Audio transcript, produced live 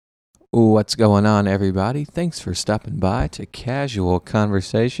What's going on, everybody? Thanks for stopping by to Casual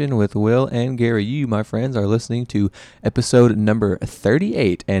Conversation with Will and Gary. You, my friends, are listening to episode number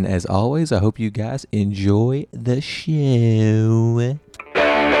 38. And as always, I hope you guys enjoy the show.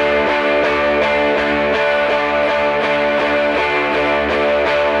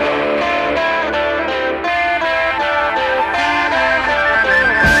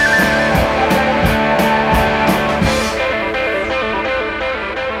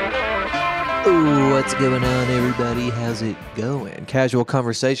 What's going on, everybody? How's it going? Casual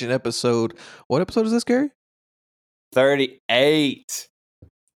Conversation episode. What episode is this, Gary? 38.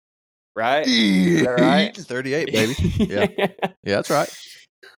 Right? Is that right? 38, baby. Yeah, that's right.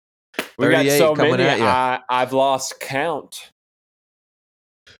 We got 38 so coming many, at ya. I've lost count.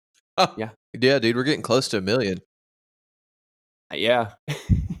 Oh, Yeah. Yeah, dude, we're getting close to 1 million. Yeah.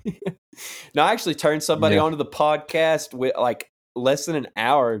 No, I actually turned somebody Yeah. onto the podcast with like less than an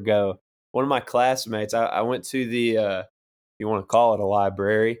hour ago. One of my classmates, I went to the, if you want to call it a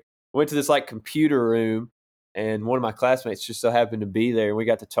library, went to this like computer room, and one of my classmates just so happened to be there, and we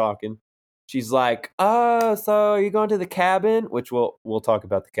got to talking. She's like, "Oh, so are you going to the cabin?" Which we'll talk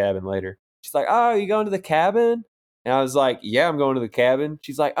about the cabin later. She's like, "Oh, are you going to the cabin?" And I was like, "Yeah, I'm going to the cabin."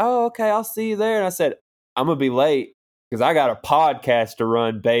 She's like, "Oh, okay, I'll see you there." And I said, "I'm gonna be late because I got a podcast to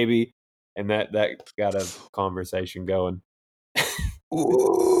run, baby." And that got a conversation going.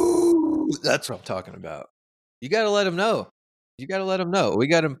 Ooh, that's what I'm talking about. You got to let them know. We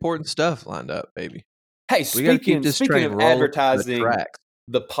got important stuff lined up, baby. Hey, We got to keep this speaking train of rolling the advertising tracks.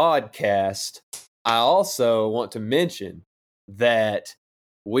 the podcast, I also want to mention that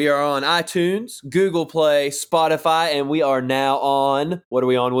we are on iTunes, Google Play, Spotify, and we are now on, what are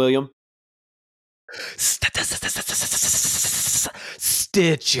we on, William?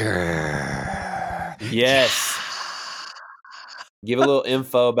 Stitcher. Yes. Give a little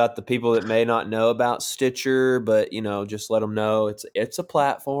info about the people that may not know about Stitcher, but just let them know it's a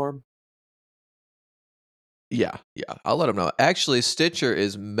platform. Yeah. I'll let them know. Actually, Stitcher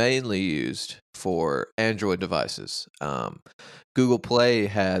is mainly used for Android devices. Google Play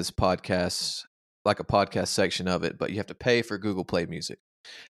has podcasts, like a podcast section of it, but you have to pay for Google Play Music.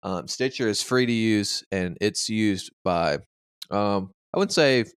 Stitcher is free to use, and it's used by,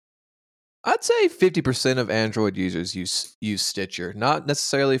 I'd say 50% of Android users use Stitcher. Not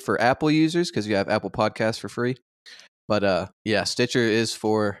necessarily for Apple users, because you have Apple Podcasts for free. But yeah, Stitcher is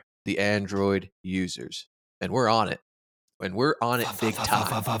for the Android users. And we're on it. And we're on it big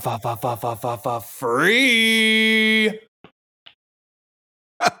time. Free.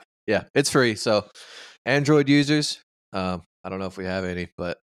 Yeah, it's free. So Android users, I don't know if we have any,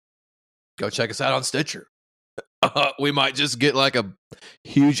 but go check us out on Stitcher. We might just get like a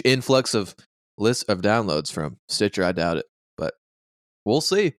huge influx of list of downloads from Stitcher. I doubt it, but we'll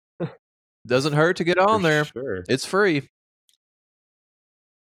see. Doesn't hurt to get on there. Sure. It's free.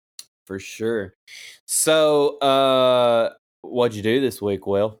 For sure. So, what'd you do this week,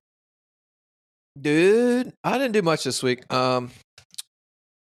 Will? Dude, I didn't do much this week.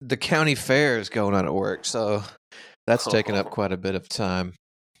 The county fair is going on at work, so that's taking up quite a bit of time.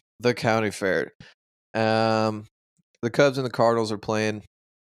 The county fair. The Cubs and the Cardinals are playing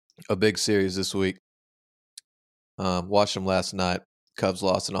a big series this week. Watched them last night. Cubs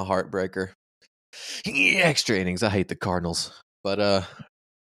lost in a heartbreaker. Extra innings. I hate the Cardinals. But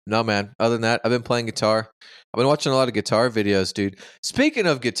no, man. Other than that, I've been playing guitar. I've been watching a lot of guitar videos, dude. Speaking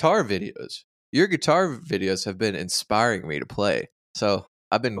of guitar videos, your guitar videos have been inspiring me to play. So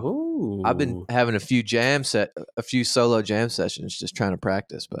I've been having a few solo jam sessions, just trying to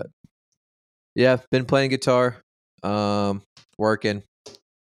practice. But yeah, been playing guitar, working,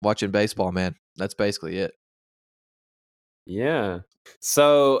 watching baseball, man. That's basically it. Yeah.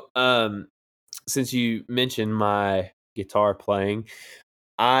 So, since you mentioned my guitar playing,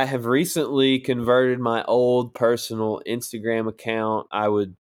 I have recently converted my old personal Instagram account.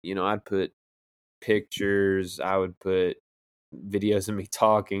 I'd put pictures, I would put videos of me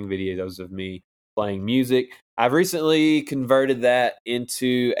talking, videos of me playing music. I've recently converted that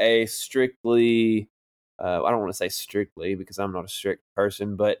into a strictly I don't want to say strictly because I'm not a strict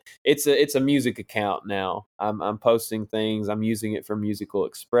person, but it's a music account now. I'm posting things. I'm using it for musical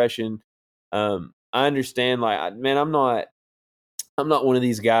expression. I understand, like, man, I'm not one of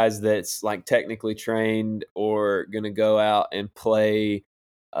these guys that's like technically trained or gonna go out and play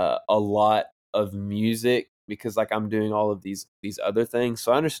a lot of music because like I'm doing all of these other things.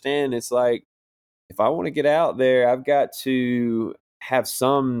 So I understand it's like if I want to get out there, I've got to have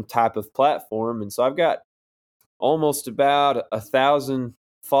some type of platform, and so I've got almost about 1,000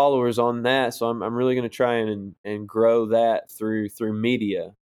 followers on that. So I'm really going to try and grow that through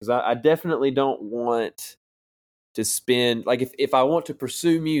media. because I definitely don't want to spend, like, if I want to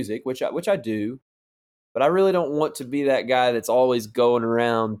pursue music, which I do, but I really don't want to be that guy that's always going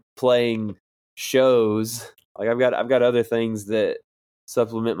around playing shows. Like, I've got other things that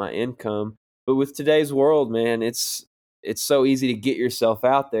supplement my income. But with today's world, man, it's so easy to get yourself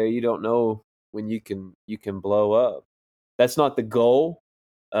out there. You don't know when you can blow up. That's not the goal.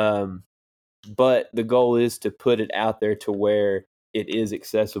 Um, but the goal is to put it out there to where it is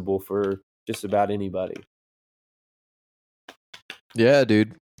accessible for just about anybody. Yeah,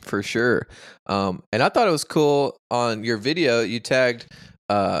 dude, for sure. And I thought it was cool on your video. You tagged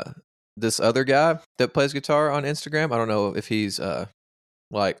uh, this other guy that plays guitar on Instagram. I don't know if he's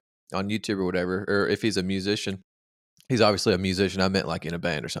like on YouTube or whatever, or if he's a musician. He's obviously a musician. I meant like in a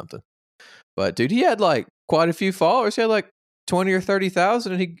band or something. But dude, he had like quite a few followers. He had like 20 or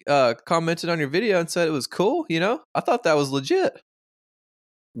 30,000, and he commented on your video and said it was cool. You know, I thought that was legit.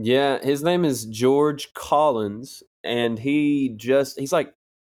 Yeah, his name is George Collins, and he's like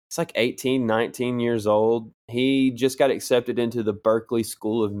 18, 19 years old. He just got accepted into the Berklee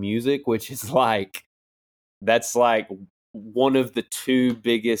School of Music, which is that's like one of the two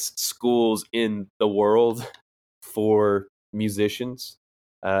biggest schools in the world for musicians.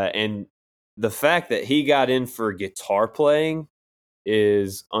 And the fact that he got in for guitar playing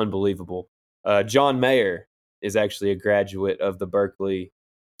is unbelievable. John Mayer is actually a graduate of the Berklee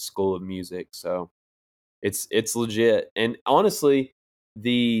School of Music, so it's legit. And honestly,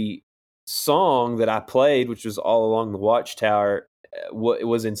 the song that I played, which was All Along the Watchtower,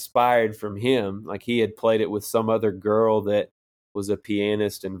 was inspired from him. Like, he had played it with some other girl that was a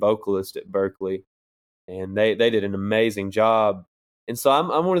pianist and vocalist at Berklee, and they did an amazing job. And so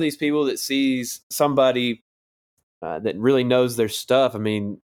I'm one of these people that sees somebody that really knows their stuff. I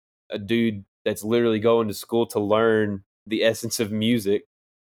mean, a dude that's literally going to school to learn the essence of music,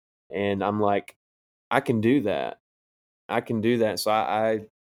 and I'm like, I can do that. I can do that. So I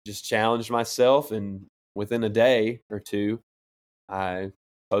just challenged myself, and within a day or two, I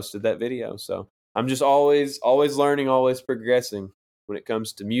posted that video. So I'm just always learning, always progressing when it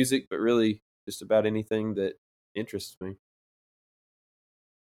comes to music, but really just about anything that interests me.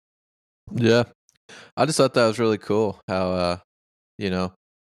 Yeah, I just thought that was really cool. How you know,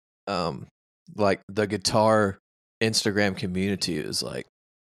 um, like the guitar Instagram community is like,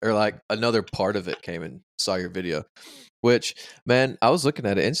 or like another part of it came and saw your video. Which, man, I was looking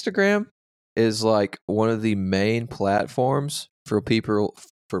at it. Instagram is like one of the main platforms for people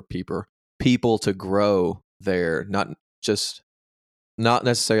to grow their just not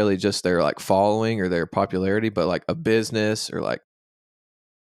necessarily just their like following or their popularity, but like a business or like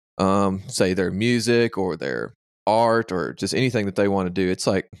say their music or their art or just anything that they want to do. It's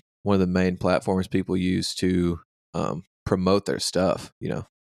like one of the main platforms people use to promote their stuff, you know,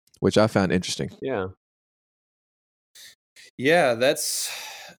 which I found interesting. Yeah. Yeah, that's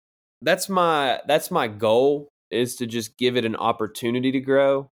my goal, is to just give it an opportunity to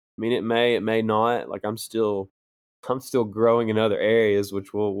grow. I mean, it may not. Like, I'm still growing in other areas,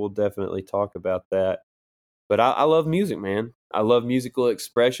 which we'll definitely talk about that. But I love music, man. I love musical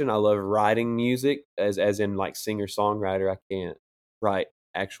expression. I love writing music, as in like singer songwriter. I can't write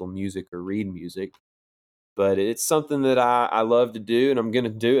actual music or read music, but it's something that I love to do, and I'm gonna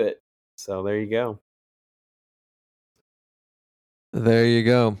do it. So there you go. There you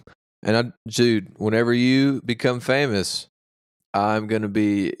go. And Jude, whenever you become famous, I'm gonna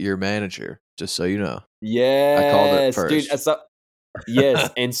be your manager. Just so you know, I called it Yes, dude. first. Yes,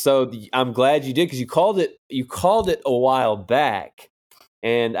 and so I'm glad you did, because you called it a while back,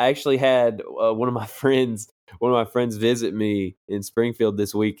 and I actually had one of my friends visit me in Springfield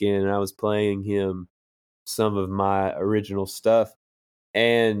this weekend, and I was playing him some of my original stuff,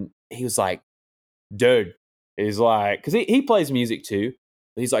 and he was like, "Dude," he's like, because he plays music too.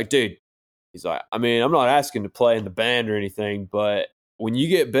 He's like, "Dude," he's like, "I mean, I'm not asking to play in the band or anything, but when you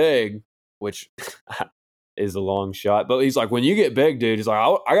get big," which is a long shot, but he's like, "When you get big, dude," he's like,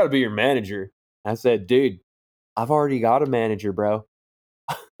 I got to be your manager." I said, "Dude, I've already got a manager, bro."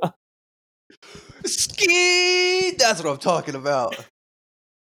 Ski. That's what I'm talking about.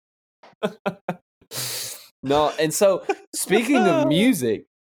 No, and so speaking of music,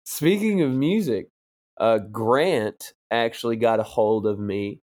 Grant actually got a hold of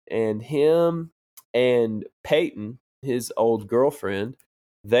me, and him and Peyton, his old girlfriend,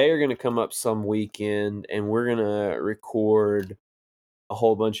 they are going to come up some weekend, and we're going to record a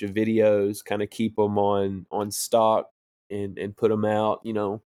whole bunch of videos, kind of keep them on stock, and put them out,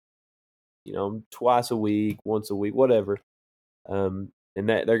 twice a week, once a week, whatever. and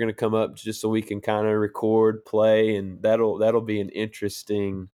that they're going to come up just so we can kind of record, play, and that'll be an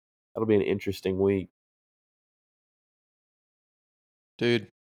interesting week. Dude,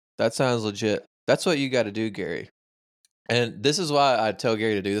 that sounds legit. That's what you got to do, Gary. And this is why I tell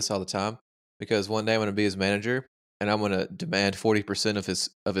Gary to do this all the time, because one day I'm going to be his manager and I'm going to demand 40%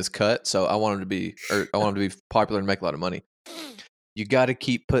 of his cut. So I want him to be popular and make a lot of money. You got to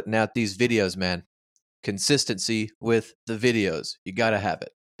keep putting out these videos, man. Consistency with the videos. You got to have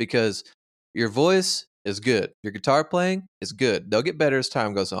it, because your voice is good. Your guitar playing is good. They'll get better as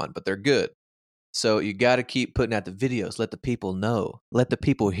time goes on, but they're good. So you got to keep putting out the videos. Let the people know. Let the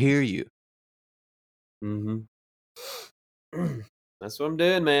people hear you. Mm-hmm. That's what I'm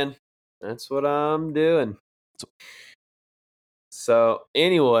doing, man. That's what I'm doing. So,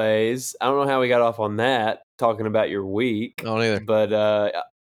 anyways, I don't know how we got off on that, talking about your week. I don't either. But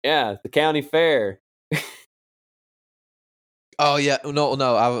yeah, the county fair. Oh yeah,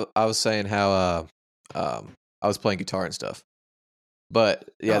 no. I was saying how I was playing guitar and stuff, but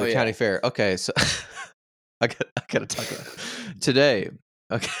yeah, the county fair. Okay, so I gotta talk about it. Today.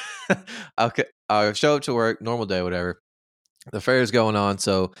 Okay, I show up to work, normal day, whatever. The fair is going on,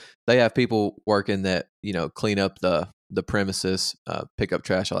 so they have people working that clean up the premises, pick up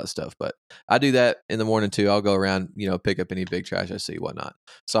trash, all that stuff. But I do that in the morning too. I'll go around, pick up any big trash I see, whatnot.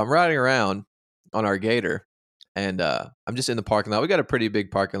 So I'm riding around on our Gator. And I'm just in the parking lot. We got a pretty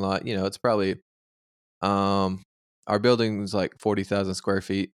big parking lot. It's probably our building is like 40,000 square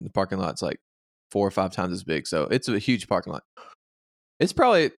feet. The parking lot's like 4 or 5 times as big. So it's a huge parking lot. It's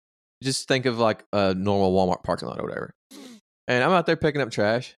probably, just think of like a normal Walmart parking lot or whatever. And I'm out there picking up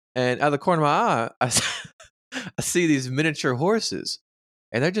trash. And out of the corner of my eye, I see these miniature horses.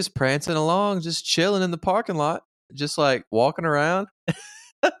 And they're just prancing along, just chilling in the parking lot, just like walking around.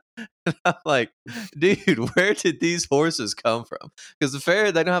 And I'm like, dude, where did these horses come from? Because the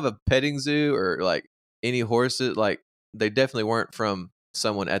fair, they don't have a petting zoo or like any horses. Like, they definitely weren't from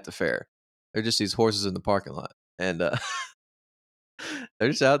someone at the fair. They're just these horses in the parking lot. And they're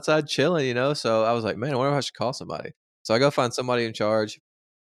just outside chilling, So I was like, man, I wonder if I should call somebody. So I go find somebody in charge.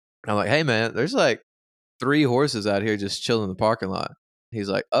 I'm like, hey, man, there's like 3 horses out here just chilling in the parking lot. He's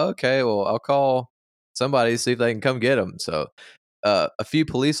like, okay, well, I'll call somebody, see if they can come get them. So a few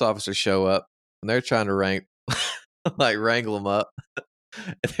police officers show up and they're trying to wrangle them up.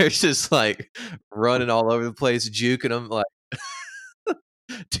 And they're just like running all over the place, juking them. Like,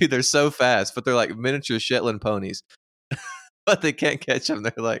 dude, they're so fast, but they're like miniature Shetland ponies. But they can't catch them.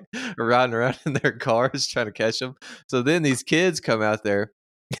 They're like riding around in their cars trying to catch them. So then these kids come out there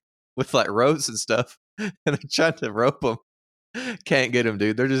with like ropes and stuff, and they're trying to rope them. Can't get them,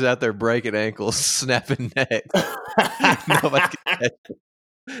 dude. They're just out there breaking ankles, snapping necks. Nobody can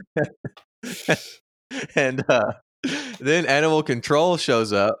catch them. And then animal control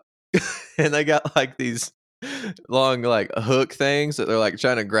shows up, and they got like these long like hook things that they're like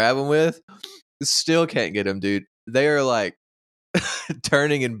trying to grab them with. Still can't get them, dude. They are like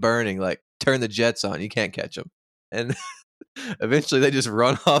turning and burning, like turn the jets on. You can't catch them. And eventually they just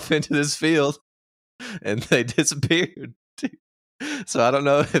run off into this field and they disappeared. So I don't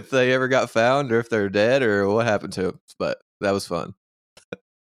know if they ever got found or if they're dead or what happened to them, but that was fun.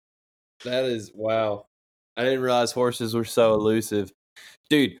 That is, wow. I didn't realize horses were so elusive.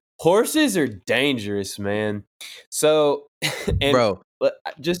 Dude, horses are dangerous, man. So, and bro,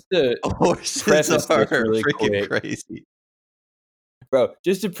 just to horses preface are this really freaking quick, crazy. Bro,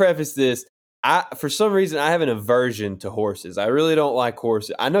 just to preface this, for some reason I have an aversion to horses. I really don't like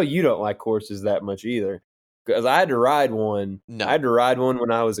horses. I know you don't like horses that much either, because I had to ride one. No. I had to ride one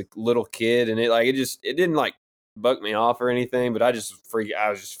when I was a little kid, and it didn't like buck me off or anything, but I was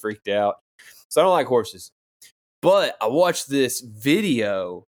just freaked out. So I don't like horses. But I watched this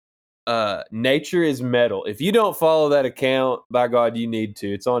video, Nature is Metal. If you don't follow that account, by God, you need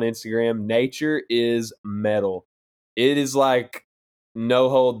to. It's on Instagram. Nature is Metal. It is like no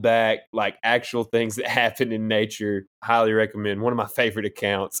hold back, like actual things that happen in nature. Highly recommend. One of my favorite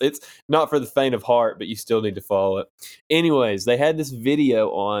accounts. It's not for the faint of heart, but you still need to follow it. Anyways, they had this video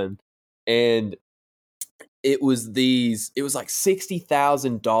on, and it was like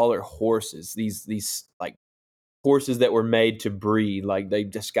 $60,000 horses. These like horses that were made to breed, like they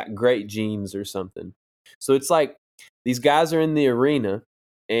just got great genes or something. So it's like these guys are in the arena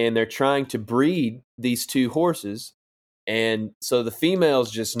and they're trying to breed these 2 horses, and so the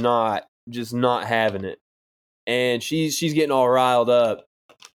female's just not having it, and she's getting all riled up,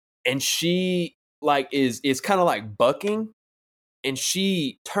 and she like is kind of like bucking, and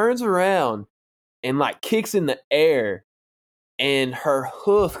she turns around and like kicks in the air, and her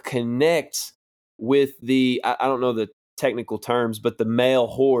hoof connects with the I don't know the technical terms, but the male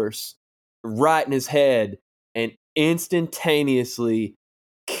horse right in his head and instantaneously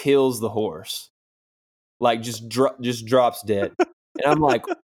kills the horse. Like just drops dead. And I'm like,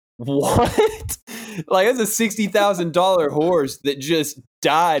 what? Like that's a $60,000 horse that just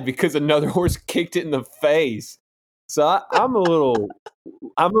died because another horse kicked it in the face. So I'm a little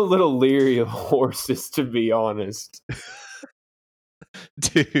leery of horses, to be honest.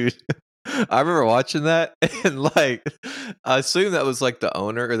 Dude, I remember watching that, and like I assume that was like the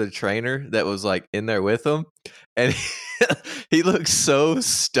owner or the trainer that was like in there with him, and he looked so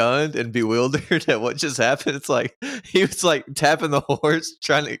stunned and bewildered at what just happened. It's like he was like tapping the horse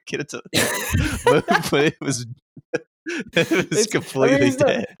trying to get it to move, but it was completely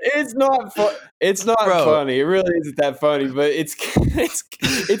dead. It's not It's not funny. It really isn't that funny, but it's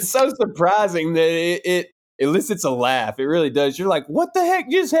so surprising that it elicits a laugh. It really does. You're like, what the heck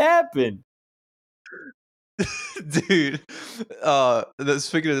just happened? Dude,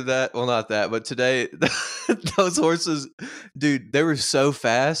 speaking of that, well, not that, but today, those horses, dude, they were so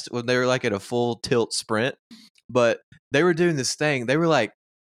fast when they were like at a full tilt sprint, but they were doing this thing. They were like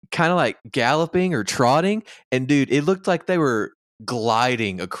kind of like galloping or trotting, and dude, it looked like they were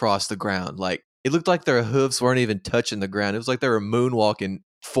gliding across the ground. Like it looked like their hooves weren't even touching the ground. It was like they were moonwalking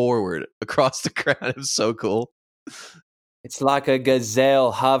forward across the ground. It was so cool. It's like a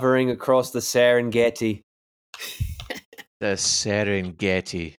gazelle hovering across the Serengeti. The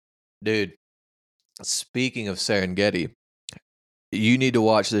Serengeti. Dude, speaking of Serengeti, you need to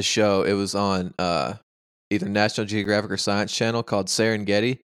watch this show. It was on either National Geographic or Science Channel called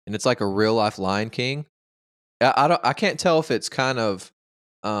Serengeti, and it's like a real life Lion King. I can't tell if it's kind of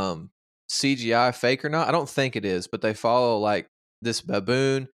CGI fake or not. I don't think it is, but they follow like this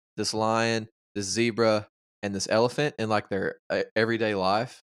baboon, this lion, this zebra, and this elephant in like their everyday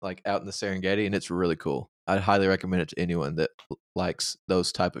life, like out in the Serengeti, and it's really cool. I'd highly recommend it to anyone that likes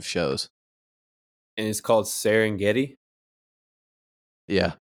those type of shows. And it's called Serengeti?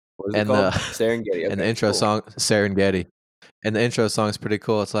 Yeah. What is it called? Serengeti. Okay, and the intro song, Serengeti. And the intro song is pretty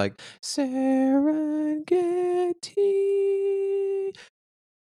cool. It's like, Serengeti.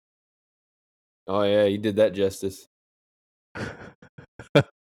 Oh, yeah, you did that justice. I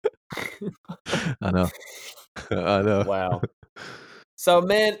know. I know. Wow. So,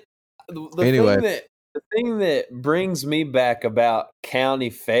 man, the thing that brings me back about county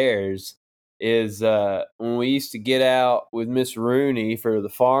fairs is when we used to get out with Miss Rooney for the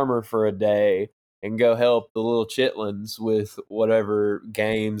farmer for a day and go help the little chitlins with whatever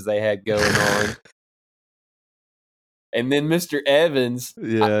games they had going on. And then Mr. Evans,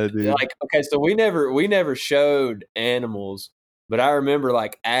 yeah, dude. like, okay, so we never showed animals, but I remember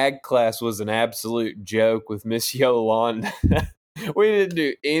like ag class was an absolute joke with Miss Yolanda. We didn't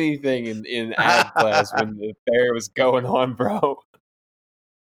do anything in ag class when the fair was going on, bro.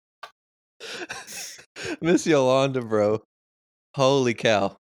 Miss Yolanda, bro. Holy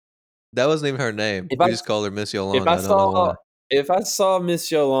cow. That wasn't even her name. We just called her Miss Yolanda. I don't know why. If I saw Miss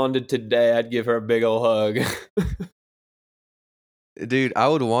Yolanda today, I'd give her a big old hug. Dude, I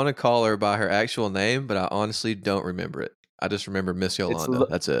would want to call her by her actual name, but I honestly don't remember it. I just remember Miss Yolanda.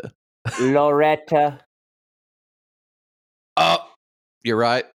 That's it. Loretta. Oh, you're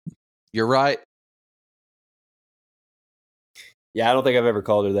right. You're right. Yeah, I don't think I've ever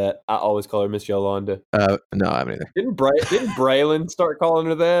called her that. I always call her Miss Yolanda. No, I haven't either. Didn't Braylon start calling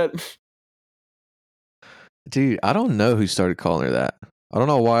her that? Dude, I don't know who started calling her that. I don't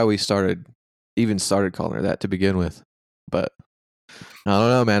know why we started calling her that to begin with. But I don't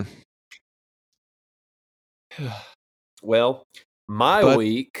know, man. Well, my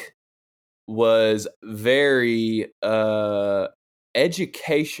week was very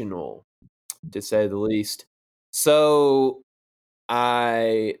educational, to say the least. So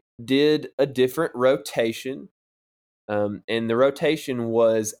I did a different rotation, and the rotation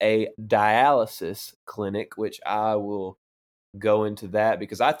was a dialysis clinic, which I will go into that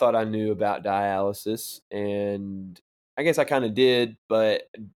because I thought I knew about dialysis, and I guess I kind of did, but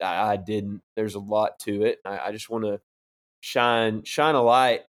I didn't. There's a lot to it. I just want to shine a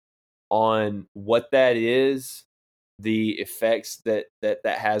light on what that is, the effects that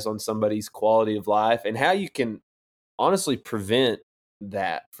has on somebody's quality of life, and how you can honestly prevent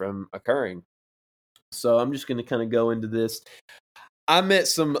that from occurring. So I'm just going to kind of go into this. I met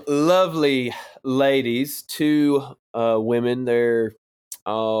some lovely ladies, two women. They're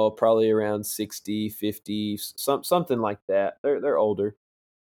probably around 60, 50, something like that. They're older.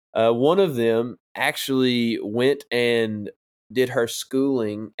 One of them actually went and did her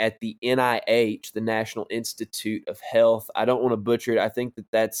schooling at the NIH, the National Institute of Health. I don't want to butcher it. I think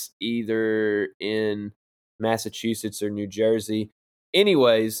that's either in Massachusetts or New Jersey.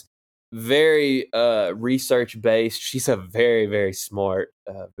 Anyways, very research based. She's a very, very smart,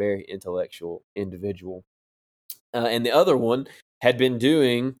 very intellectual individual. And the other one had been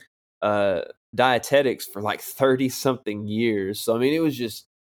doing dietetics for like 30 something years. So I mean, it was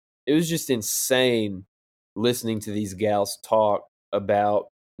just insane listening to these gals talk about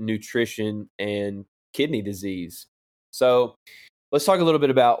nutrition and kidney disease. So let's talk a little bit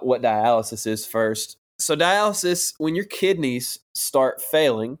about what dialysis is first. So dialysis, when your kidneys start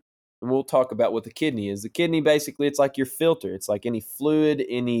failing, and we'll talk about what the kidney is. The kidney, basically, it's like your filter. It's like any fluid,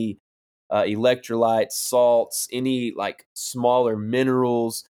 any electrolytes, salts, any like smaller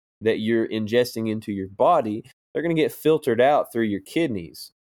minerals that you're ingesting into your body, they're going to get filtered out through your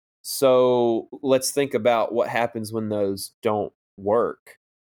kidneys. So let's think about what happens when those don't work.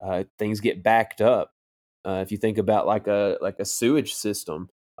 Things get backed up. If you think about like a sewage system,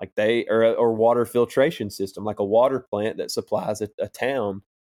 like or water filtration system, like a water plant that supplies a town,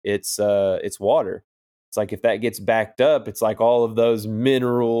 it's water. It's like if that gets backed up, it's like all of those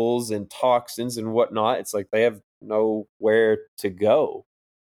minerals and toxins and whatnot. It's like they have nowhere to go.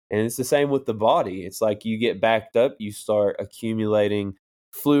 And it's the same with the body. It's like you get backed up, you start accumulating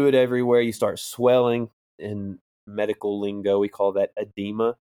fluid everywhere, you start swelling. In medical lingo, we call that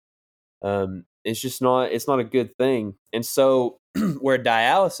edema. It's not a good thing. And so where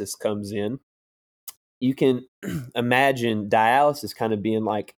dialysis comes in, you can imagine dialysis kind of being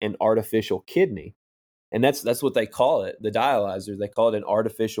like an artificial kidney. And that's what they call it, the dialyzer. They call it an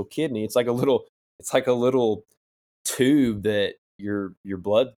artificial kidney. It's like a little tube that your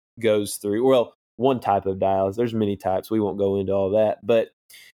blood goes through. Well, one type of dialysis. There's many types. We won't go into all that. But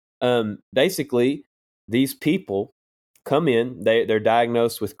basically, these people come in. They're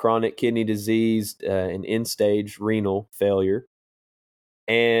diagnosed with chronic kidney disease and end-stage renal failure.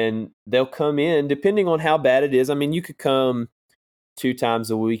 And they'll come in, depending on how bad it is. I mean, you could come 2 times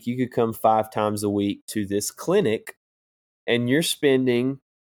a week. You could come 5 times a week to this clinic, and you're spending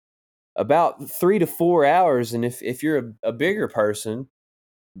about 3 to 4 hours. And if you're a bigger person,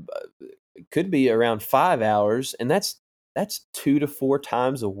 it could be around 5 hours. And that's 2 to 4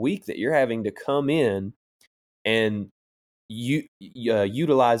 times a week that you're having to come in and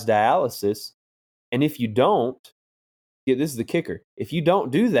utilize dialysis. And if you don't, this is the kicker. If you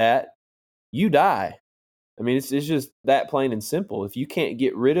don't do that, you die. I mean, it's just that plain and simple. If you can't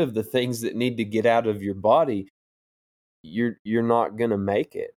get rid of the things that need to get out of your body, you're not gonna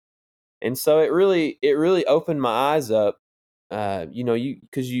make it. And so it really opened my eyes up.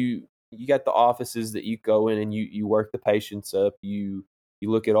 Because you got the offices that you go in and you work the patients up. You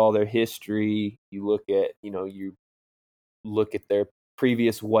look at all their history. You look at their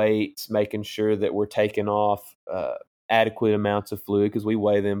previous weights, making sure that we're taking off adequate amounts of fluid, because we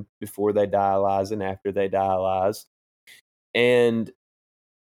weigh them before they dialyze and after they dialyze. And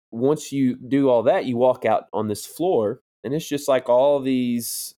once you do all that, you walk out on this floor, and it's just like all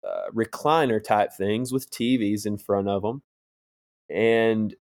these recliner type things with TVs in front of them.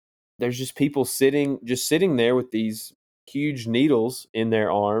 And there's just people sitting there with these huge needles in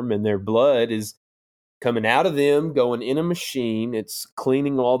their arm, and their blood is coming out of them, going in a machine. It's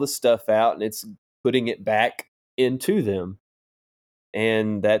cleaning all the stuff out, and it's putting it back into them.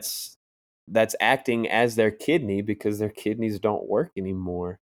 And that's acting as their kidney, because their kidneys don't work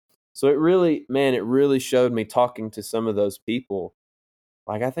anymore. So it really showed me, talking to some of those people.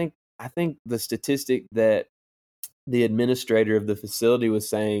 Like, I think the statistic that the administrator of the facility was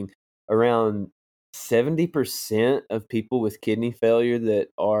saying, around 70% of people with kidney failure that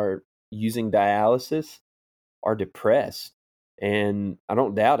are using dialysis are depressed. And I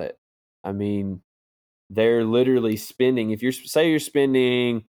don't doubt it. I mean, they're literally spending, if you're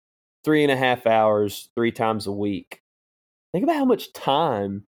spending 3.5 hours 3 times a week, think about how much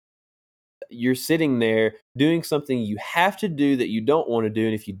time you're sitting there doing something you have to do that you don't want to do.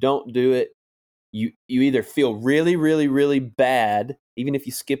 And if you don't do it, you either feel really, really, really bad, even if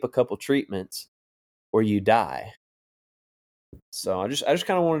you skip a couple treatments, or you die. So I just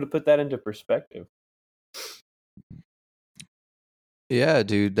kind of wanted to put that into perspective. Yeah,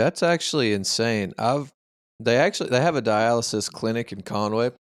 dude, that's actually insane. They have a dialysis clinic in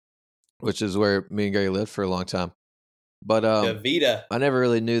Conway, which is where me and Gary lived for a long time. But Vita. I never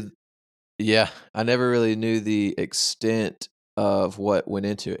really knew. Yeah, I never really knew the extent of what went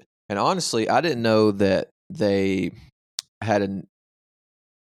into it. And honestly, I didn't know that they had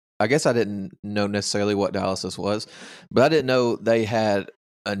I guess I didn't know necessarily what dialysis was, but I didn't know they had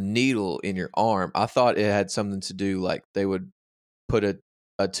a needle in your arm. I thought it had something to do, like they would put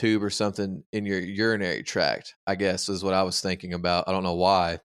a tube or something in your urinary tract, I guess is what I was thinking about. I don't know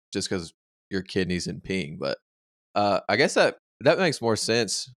why, just because your kidneys and peeing. But I guess that makes more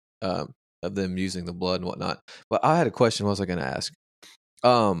sense, of them using the blood and whatnot. But I had a question. What was I going to ask?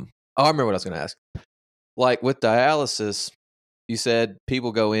 I remember what I was going to ask. Like with dialysis, you said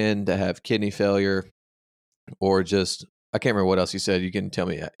people go in to have kidney failure, or just, I can't remember what else you said. You can tell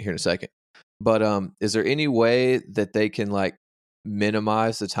me here in a second. But is there any way that they can like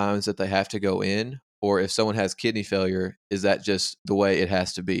minimize the times that they have to go in? Or if someone has kidney failure, is that just the way it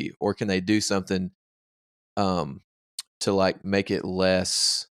has to be? Or can they do something to like make it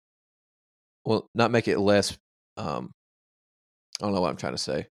less, well, not make it less, I don't know what I'm trying to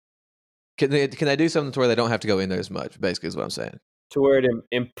say. Can they do something to where they don't have to go in there as much, basically is what I'm saying. To where it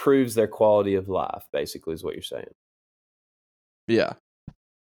improves their quality of life, basically, is what you're saying. Yeah.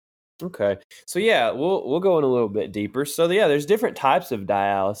 Okay. So yeah, we'll go in a little bit deeper. So yeah, there's different types of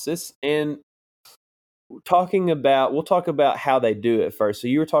dialysis, and we'll talk about how they do it first. So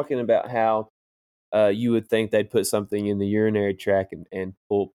you were talking about how you would think they'd put something in the urinary tract and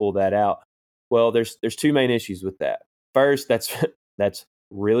pull that out. Well, there's two main issues with that. First, that's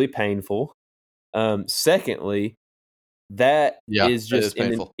really painful. Secondly, that Yeah, is that is just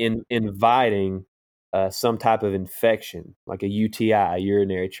painful. inviting some type of infection, like a UTI,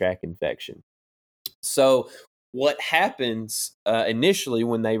 urinary tract infection. So, what happens initially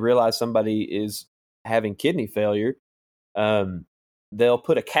when they realize somebody is having kidney failure? Um, they'll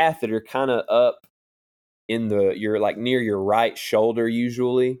put a catheter kind of up in your like near your right shoulder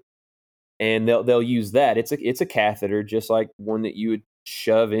usually, and they'll use that. It's a catheter just like one that you would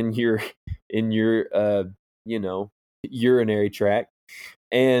shove in your in your you know urinary tract,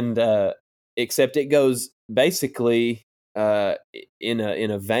 and except it goes basically in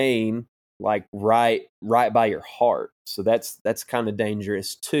a vein like right by your heart. So that's kind of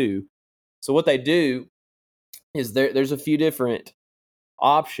dangerous too. So what they do is there's a few different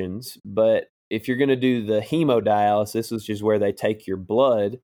options, but if you're going to do the hemodialysis, which is where they take your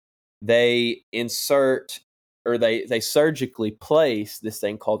blood, they insert or they surgically place this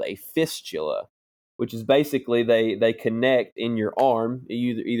thing called a fistula, which is basically they connect in your arm,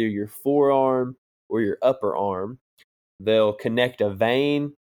 either your forearm or your upper arm. They'll connect a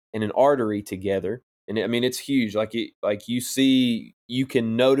vein and an artery together, and I mean it's huge. Like you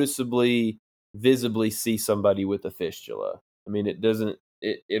can noticeably, visibly see somebody with a fistula. I mean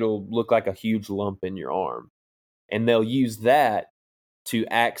it'll look like a huge lump in your arm, and they'll use that to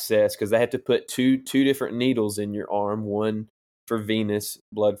access, because they have to put two different needles in your arm, one for venous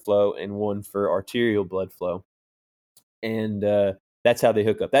blood flow and one for arterial blood flow, and that's how they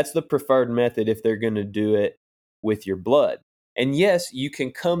hook up. That's the preferred method if they're going to do it with your blood. And yes, you can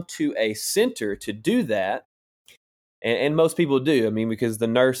come to a center to do that, and most people do. I mean, because the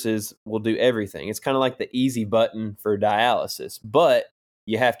nurses will do everything. It's kind of like the easy button for dialysis, but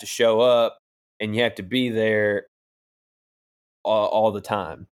you have to show up and you have to be there all the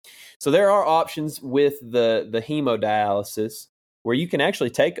time. So there are options with the hemodialysis where you can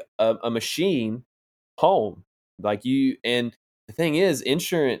actually take a machine home, like you. And the thing is,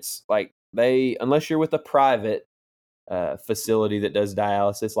 insurance, like they, unless you're with a private facility that does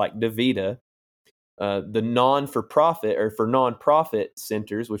dialysis, like DaVita, the non-for-profit or for non-profit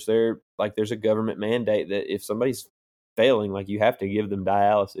centers, which they're like, there's a government mandate that if somebody's failing, like you have to give them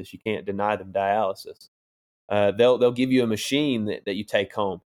dialysis. You can't deny them dialysis. They'll give you a machine that you take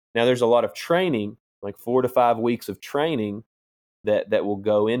home. Now there's a lot of training, like 4 to 5 weeks of training that will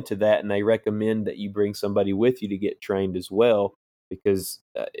go into that, and they recommend that you bring somebody with you to get trained as well, because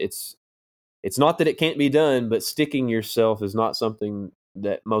it's not that it can't be done, but sticking yourself is not something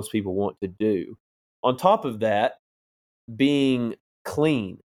that most people want to do. On top of that, being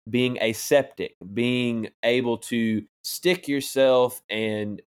clean, being aseptic, being able to stick yourself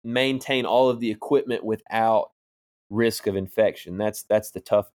and maintain all of the equipment without risk of infection. That's the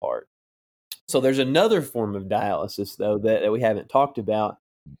tough part. So there's another form of dialysis though that we haven't talked about,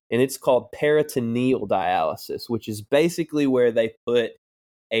 and it's called peritoneal dialysis, which is basically where they put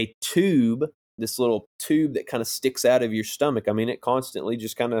a tube, this little tube that kind of sticks out of your stomach. I mean, it constantly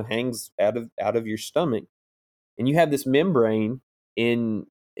just kind of hangs out of your stomach, and you have this membrane in,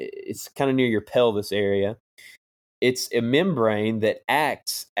 it's kind of near your pelvis area. It's a membrane that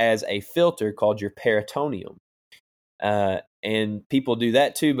acts as a filter called your peritoneum. And people do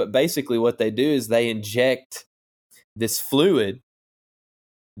that too, but basically what they do is they inject this fluid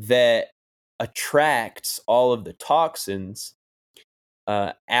that attracts all of the toxins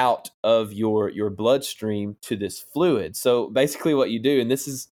out of your bloodstream to this fluid. So basically what you do, and this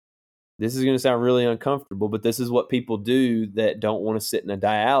is going to sound really uncomfortable, but this is what people do that don't want to sit in a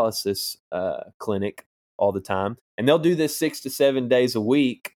dialysis clinic all the time. And they'll do this 6 to 7 days a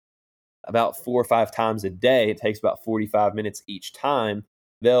week, about 4 or 5 times a day. It takes about 45 minutes each time.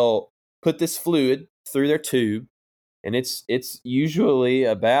 They'll put this fluid through their tube, and it's usually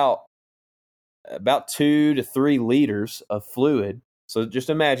about 2 to 3 liters of fluid. So just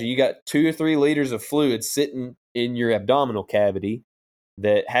imagine you got 2 or 3 liters of fluid sitting in your abdominal cavity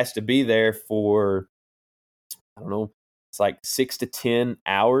that has to be there for, I don't know, it's like 6 to 10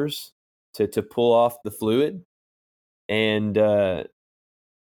 hours to pull off the fluid. And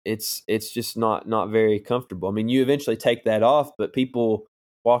it's just not very comfortable. I mean, you eventually take that off, but people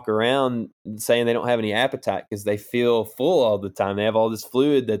walk around saying they don't have any appetite because they feel full all the time. They have all this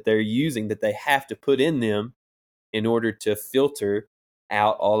fluid that they're using that they have to put in them in order to filter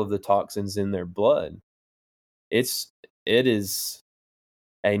out all of the toxins in their blood. It is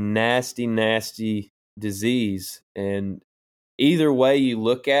a nasty, nasty disease. And either way you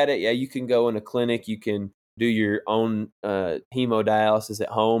look at it, yeah, you can go in a clinic, you can do your own hemodialysis at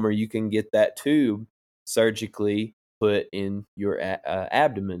home, or you can get that tube surgically put in your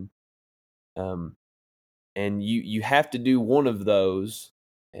abdomen. And you have to do one of those.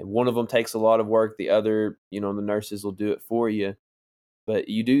 And one of them takes a lot of work. The other, the nurses will do it for you. But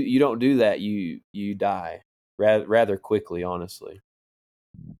you don't do that, you die rather quickly, honestly.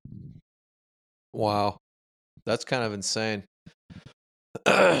 Wow, that's kind of insane.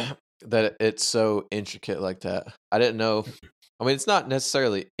 That it's so intricate like that. I didn't know. I mean, it's not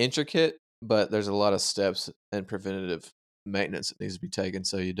necessarily intricate, but there's a lot of steps and preventative maintenance that needs to be taken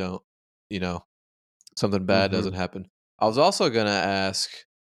so you don't, something bad doesn't happen. I was also gonna ask,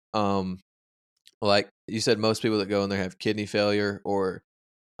 like you said, most people that go in there have kidney failure or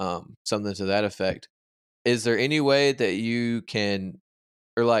something to that effect. Is there any way that you can,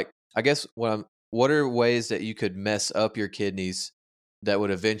 or like, I guess what are ways that you could mess up your kidneys that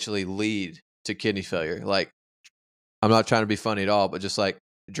would eventually lead to kidney failure? Like, I'm not trying to be funny at all, but just like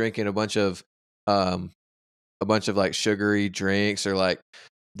drinking a bunch of like sugary drinks, or like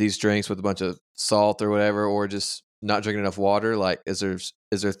these drinks with a bunch of salt or whatever, or just not drinking enough water. Like, is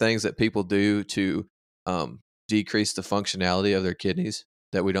there things that people do to decrease the functionality of their kidneys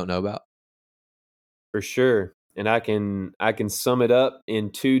that we don't know about? For sure. And I can sum it up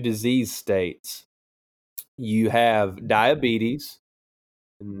in 2 disease states. You have diabetes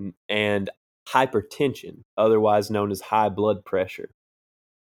and hypertension, otherwise known as high blood pressure.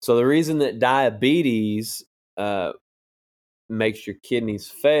 So the reason that diabetes makes your kidneys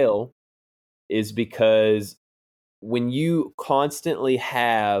fail is because when you constantly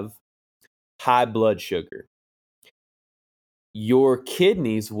have high blood sugar, your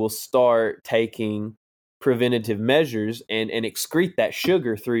kidneys will start taking preventative measures and excrete that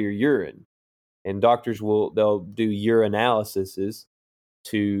sugar through your urine. And doctors they'll do urinalysis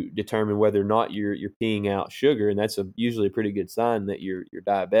to determine whether or not you're peeing out sugar, and that's usually a pretty good sign that you're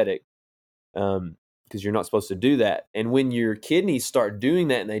diabetic, because you're not supposed to do that. And when your kidneys start doing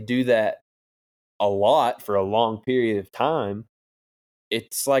that, and they do that a lot for a long period of time,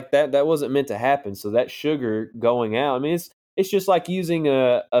 it's like that wasn't meant to happen. So that sugar going out, I mean, it's just like using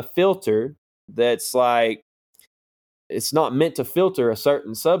a filter that's like, it's not meant to filter a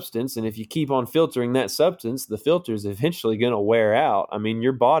certain substance. And if you keep on filtering that substance, the filter is eventually going to wear out. I mean,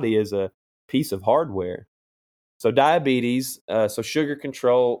 your body is a piece of hardware. So diabetes, so sugar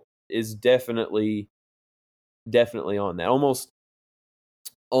control is definitely on that. Almost,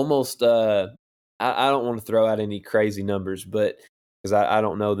 I don't want to throw out any crazy numbers, but because I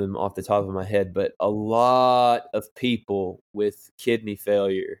don't know them off the top of my head, but a lot of people with kidney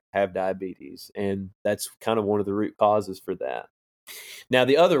failure have diabetes, and that's kind of one of the root causes for that. Now,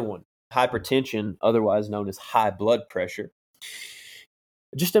 the other one, hypertension, otherwise known as high blood pressure.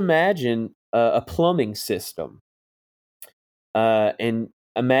 Just imagine a plumbing system, and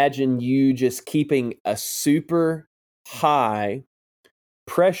imagine you just keeping a super high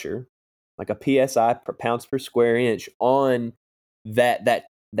pressure, like a psi per pounds per square inch, on that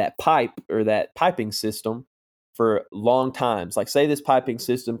pipe or that piping system for long times. Like, say this piping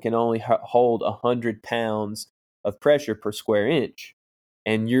system can only hold 100 pounds of pressure per square inch,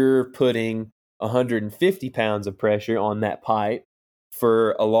 and you're putting 150 pounds of pressure on that pipe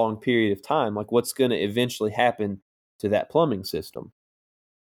for a long period of time. Like, what's going to eventually happen to that plumbing system?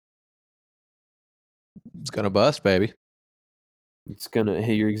 It's gonna bust, baby.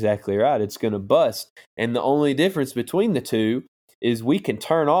 You're exactly right. It's gonna bust. And the only difference between the two is we can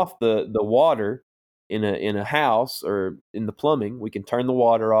turn off the water in a house or in the plumbing. We can turn the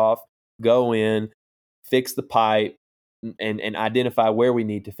water off, go in, fix the pipe, and identify where we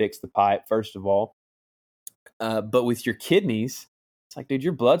need to fix the pipe, first of all. But with your kidneys, it's like, dude,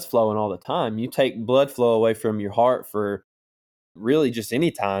 your blood's flowing all the time. You take blood flow away from your heart for really just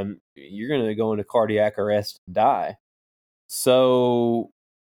any time, you're going to go into cardiac arrest and die. So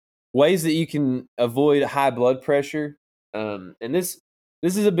ways that you can avoid high blood pressure, and this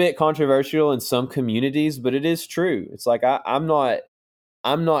is a bit controversial in some communities, but it is true. It's like I'm not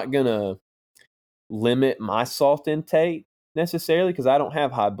gonna limit my salt intake necessarily because I don't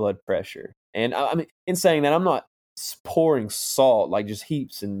have high blood pressure. And I mean, in saying that, I'm not pouring salt, like just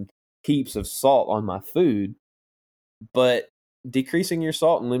heaps and heaps of salt on my food, but decreasing your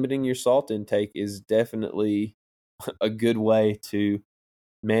salt and limiting your salt intake is definitely a good way to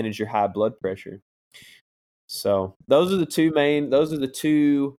manage your high blood pressure. So those are the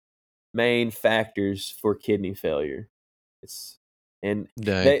two main factors for kidney failure. It's and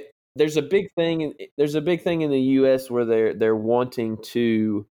Dang. they there's a big thing in the US where they're wanting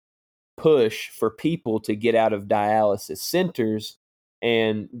to push for people to get out of dialysis centers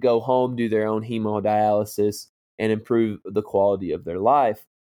and go home, do their own hemodialysis, and improve the quality of their life.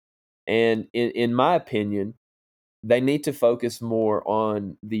 And in my opinion, they need to focus more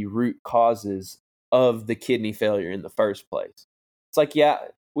on the root causes of the kidney failure in the first place. It's like, yeah,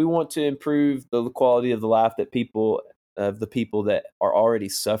 we want to improve the quality of the life of the people that are already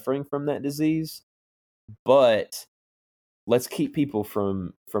suffering from that disease, but let's keep people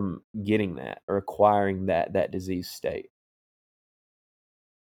from getting that or acquiring that disease state.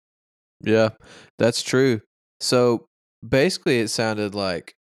 Yeah, that's true. So basically, it sounded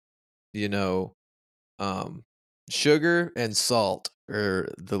like, you know, um, sugar and salt are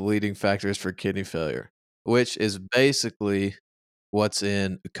the leading factors for kidney failure, which is basically what's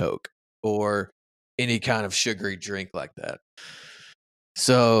in a Coke or any kind of sugary drink like that.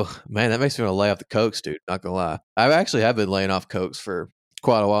 So, man, that makes me want to lay off the Cokes, dude. Not gonna lie. I actually have been laying off Cokes for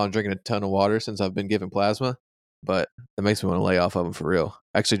quite a while and drinking a ton of water since I've been given plasma, but that makes me want to lay off of them for real.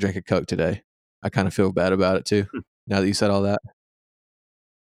 I actually drank a Coke today. I kind of feel bad about it too, now that you said all that.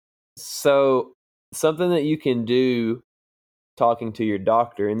 So something that you can do talking to your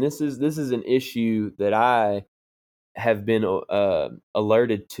doctor, and this is an issue that I have been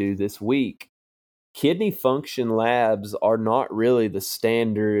alerted to this week. Kidney function labs are not really the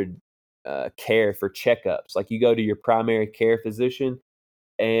standard care for checkups. Like you go to your primary care physician,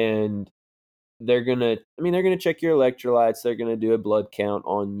 and they're gonna check your electrolytes. They're gonna do a blood count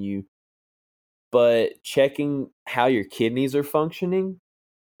on you, but checking how your kidneys are functioning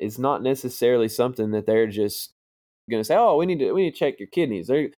is not necessarily something that they're just gonna say, "Oh, we need to check your kidneys."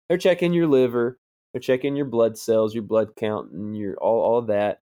 They're checking your liver, they're checking your blood cells, your blood count, and your all of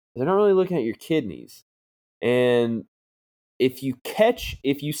that. They're not really looking at your kidneys. And if you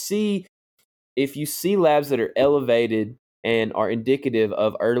see labs that are elevated and are indicative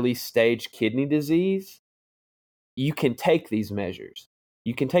of early stage kidney disease, you can take these measures.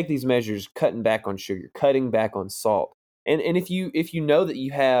 You can take these measures, cutting back on sugar, cutting back on salt. And if you know that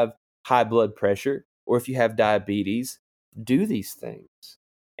you have high blood pressure or if you have diabetes, do these things.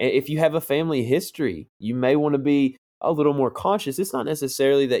 And if you have a family history, you may want to be a little more conscious. It's not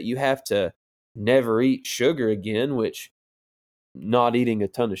necessarily that you have to never eat sugar again, which not eating a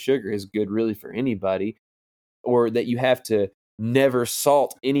ton of sugar is good really for anybody, or that you have to never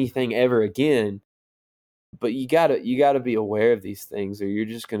salt anything ever again. But you gotta be aware of these things, or you're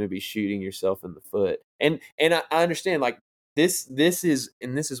just gonna be shooting yourself in the foot. And I understand, like, this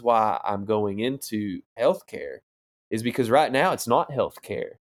is why I'm going into healthcare, is because right now it's not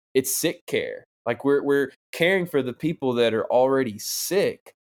healthcare, it's sick care. Like we're caring for the people that are already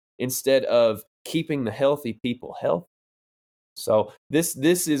sick instead of keeping the healthy people healthy. So this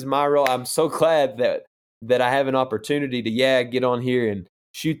is my role. I'm so glad that I have an opportunity to get on here and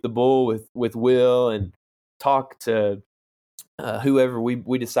shoot the bull with Will and talk to whoever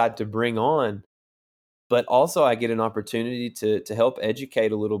we decide to bring on. But also, I get an opportunity to help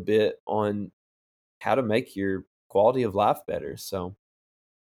educate a little bit on how to make your quality of life better. So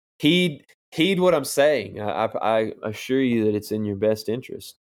heed what I'm saying. I assure you that it's in your best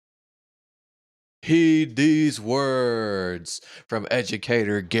interest. Heed these words from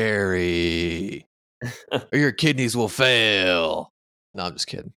educator Gary, or your kidneys will fail. No, I'm just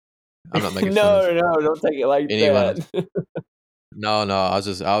kidding. I'm not making fun of No, don't take it like anyone. that. No, I was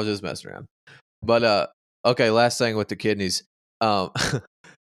just messing around. But okay, last thing with the kidneys. Um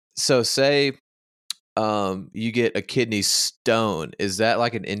so say you get a kidney stone. Is that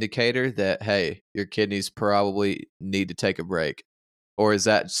like an indicator that, hey, your kidneys probably need to take a break? Or is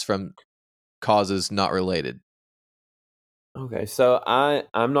that just from causes not related? Okay, so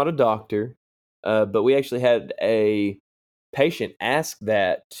I'm not a doctor, but we actually had a patient ask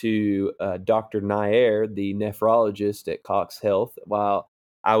that to Dr. Nair, the nephrologist at Cox Health, while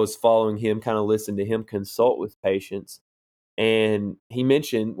I was following him, kind of listening to him consult with patients. And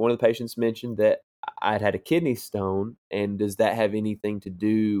one of the patients mentioned that I'd had a kidney stone, and does that have anything to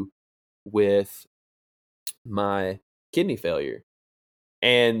do with my kidney failure?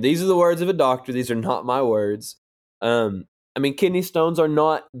 And these are the words of a doctor. These are not my words. I mean, kidney stones are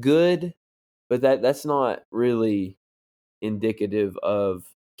not good, but that's not really indicative of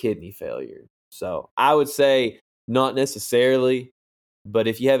kidney failure. So I would say not necessarily, but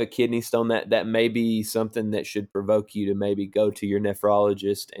if you have a kidney stone, that may be something that should provoke you to maybe go to your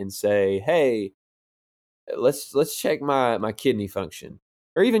nephrologist and say, "Hey, let's check my kidney function."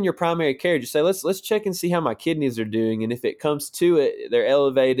 Or even your primary care, just say, let's check and see how my kidneys are doing, and if it comes to it, they're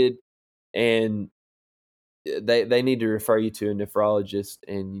elevated, and they need to refer you to a nephrologist,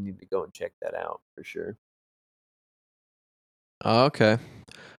 and you need to go and check that out for sure. Okay.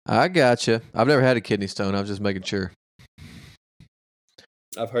 I gotcha. I've never had a kidney stone. I was just making sure.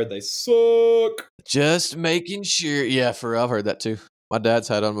 I've heard they suck. Just making sure. Yeah, for real. I've heard that too. My dad's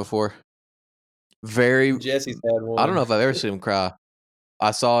had one before. Very. Jesse's had one. I don't know if I've ever seen him cry.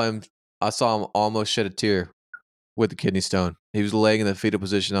 I saw him almost shed a tear with the kidney stone. He was laying in the fetal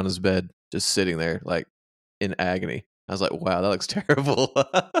position on his bed, just sitting there, like in agony. I was like, wow, that looks terrible.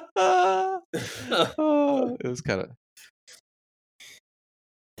 Oh, it was kind of.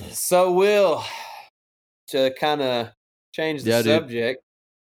 So, Will, to kind of change the subject,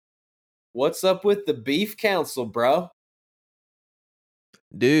 what's up with the beef council, bro?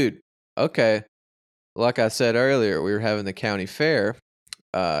 Dude, okay. Like I said earlier, we were having the county fair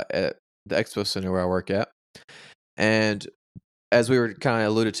at the expo center where I work at. And as we were kind of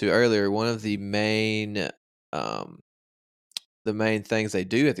alluded to earlier, one of the main things they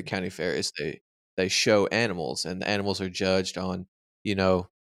do at the county fair is they show animals, and the animals are judged on, you know,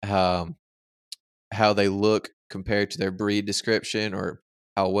 how they look compared to their breed description or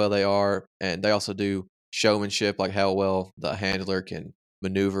how well they are. And they also do showmanship, like how well the handler can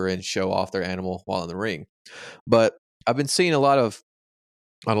maneuver and show off their animal while in the ring. But I've been seeing on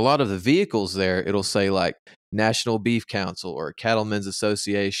a lot of the vehicles there, it'll say like National Beef Council or Cattlemen's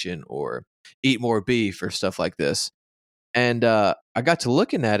Association or Eat More Beef or stuff like this. And I got to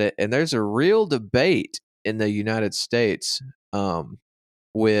looking at it, and there's a real debate in the United States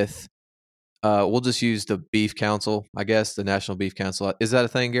with we'll just use the Beef Council, I guess, the National Beef Council. Is that a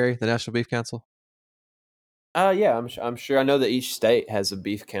thing, Gary? The National Beef Council? Yeah, I'm sure. I know that each state has a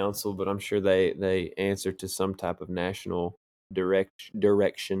beef council, but I'm sure they answer to some type of national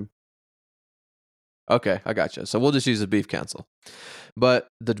direction. Okay, I gotcha. So we'll just use the Beef Council. But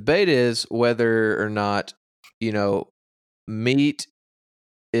the debate is whether or not, meat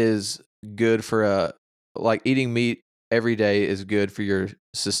is good for like eating meat every day is good for your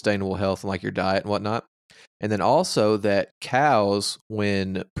sustainable health and like your diet and whatnot. And then also that cows,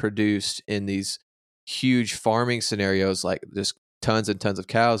 when produced in these huge farming scenarios, like just tons and tons of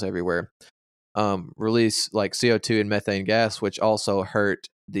cows everywhere, release like CO2 and methane gas, which also hurt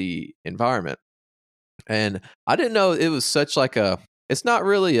the environment. And I didn't know it was such like it's not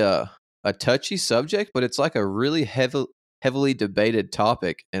really a touchy subject, but it's like a really heavily debated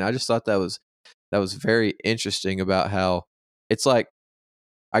topic. And I just thought that was very interesting about how it's like,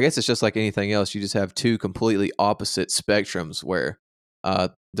 I guess it's just like anything else. You just have two completely opposite spectrums where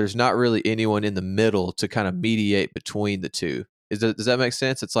there's not really anyone in the middle to kind of mediate between the two. Does that make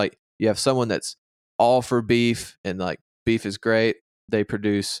sense? It's like you have someone that's all for beef and like beef is great. They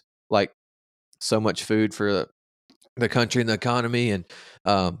produce like so much food for the country and the economy, and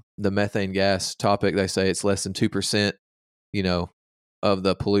the methane gas topic, they say it's less than 2%, of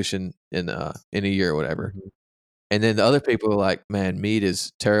the pollution in a year or whatever. Mm-hmm. And then the other people are like, man, meat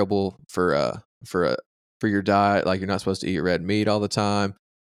is terrible for your diet. Like you're not supposed to eat red meat all the time,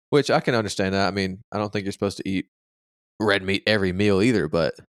 which I can understand that. I mean, I don't think you're supposed to eat red meat every meal either,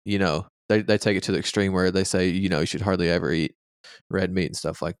 but they take it to the extreme where they say, you should hardly ever eat red meat and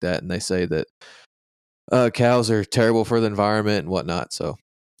stuff like that. And they say that cows are terrible for the environment and whatnot. So,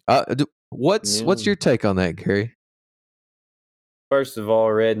 what's your take on that, Gary? First of all,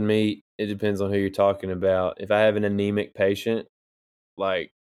 red meat, it depends on who you're talking about. If I have an anemic patient,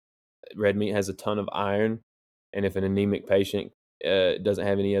 like red meat has a ton of iron, and if an anemic patient doesn't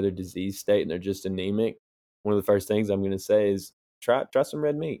have any other disease state and they're just anemic, one of the first things I'm going to say is try some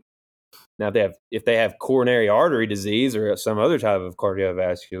red meat. Now, if they have coronary artery disease or some other type of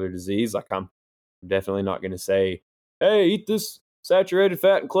cardiovascular disease, like I'm definitely not going to say, hey, eat this saturated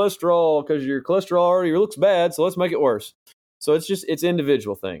fat and cholesterol because your cholesterol already looks bad, so let's make it worse. So it's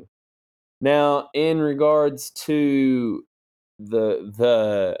individual thing. Now, in regards to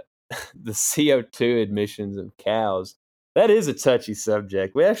the CO2 emissions of cows, that is a touchy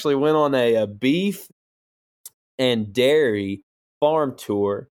subject. We actually went on a beef and dairy farm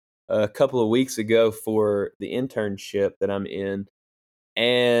tour a couple of weeks ago for the internship that I'm in.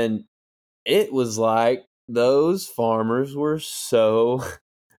 And it was like those farmers were so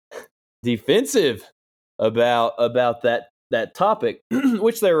defensive about that topic,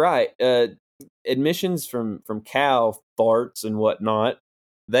 which they're right. Admissions from cow farts and whatnot,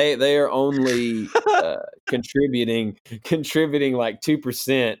 they are only contributing like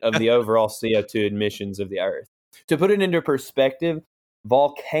 2% of the overall CO2 emissions of the Earth. To put it into perspective,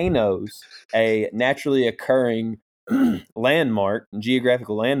 volcanoes, a naturally occurring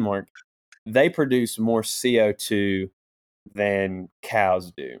geographical landmark, they produce more CO2 than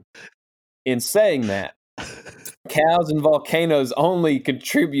cows do. In saying that, cows and volcanoes only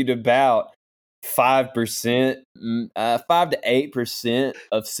contribute about 5%, 5 to 8%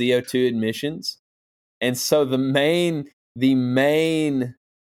 of CO2 emissions. And so the main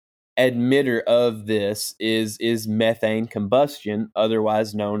emitter of this is methane combustion,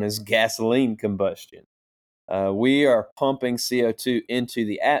 otherwise known as gasoline combustion. We are pumping CO2 into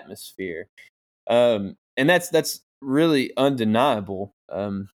the atmosphere. And that's really undeniable.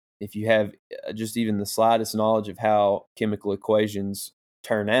 If you have just even the slightest knowledge of how chemical equations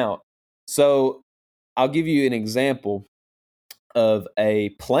turn out. So I'll give you an example of a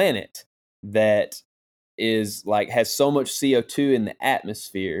planet that has so much CO2 in the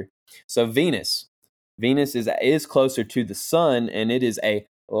atmosphere. So Venus is closer to the sun, and it is a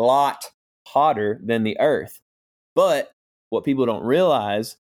lot hotter than the Earth. But what people don't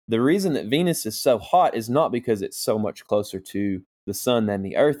realize, the reason that Venus is so hot is not because it's so much closer to the sun than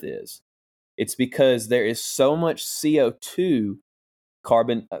the Earth is. It's because there is so much CO2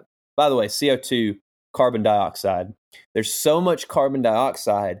 CO2, carbon dioxide. There's so much carbon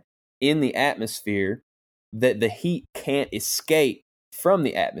dioxide in the atmosphere that the heat can't escape from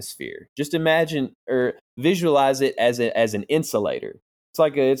the atmosphere. Just imagine or visualize it as an insulator.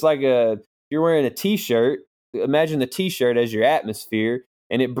 It's like you're wearing a t-shirt. Imagine the t-shirt as your atmosphere,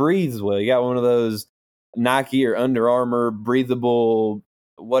 and it breathes well. You got one of those Nike or Under Armour breathable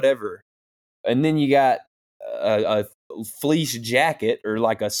whatever. And then you got a fleece jacket or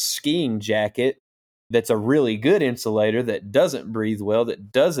like a skiing jacket that's a really good insulator that doesn't breathe well,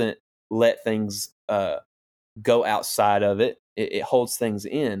 that doesn't let things go outside of it. It holds things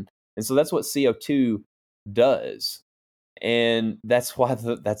in. And so that's what CO2 does. And that's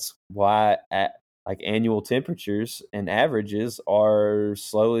why at like annual temperatures and averages are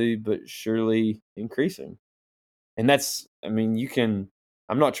slowly but surely increasing. And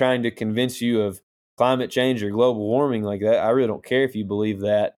I'm not trying to convince you of climate change or global warming like that. I really don't care if you believe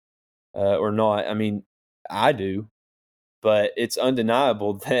that or not. I mean, I do, but it's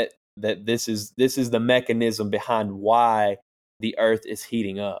undeniable that this is the mechanism behind why the Earth is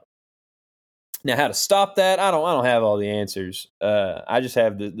heating up. Now, how to stop that? I don't have all the answers. I just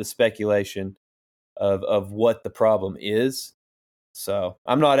have the speculation of what the problem is. So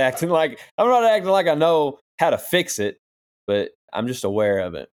I'm not acting like I know how to fix it, but I'm just aware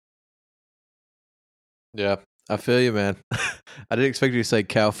of it. Yeah, I feel you, man. I didn't expect you to say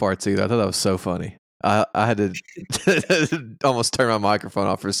cow farts either. I thought that was so funny. I had to almost turn my microphone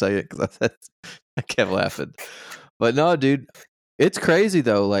off for a second because I kept laughing. But no, dude, it's crazy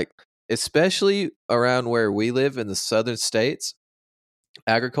though. Like, especially around where we live in the southern states,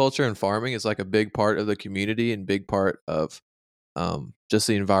 agriculture and farming is like a big part of the community and big part of just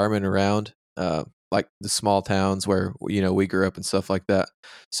the environment around, like the small towns where we grew up and stuff like that.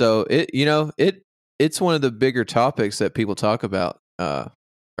 So it's one of the bigger topics that people talk about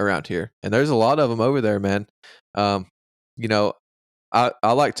around here, and there's a lot of them over there, man. I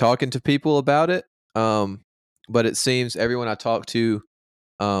like talking to people about it, but it seems everyone I talk to,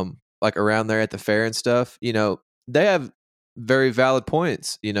 like around there at the fair and stuff, they have very valid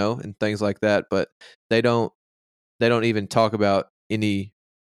points, and things like that, but they don't even talk about any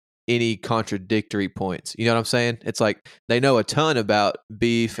contradictory points. You know what I'm saying? It's like they know a ton about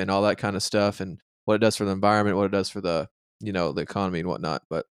beef and all that kind of stuff and what it does for the environment, what it does for the the economy and whatnot.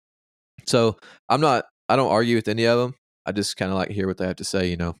 But so I don't argue with any of them. I just kind of like hear what they have to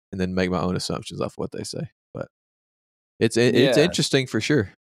say, and then make my own assumptions off what they say. But it's interesting for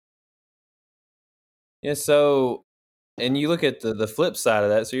sure. Yeah. So, and you look at the flip side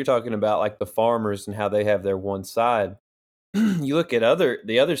of that. So you're talking about like the farmers and how they have their one side. You look at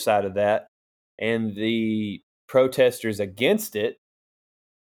the other side of that, and the protesters against it.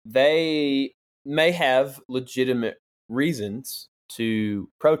 They may have legitimate reasons to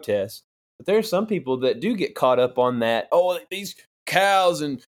protest, but there are some people that do get caught up on that. Oh, these cows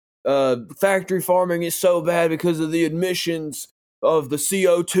and factory farming is so bad because of the emissions of the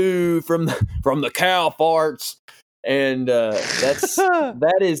CO2 from the cow farts. And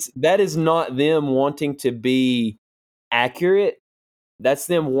that is not them wanting to be accurate. That's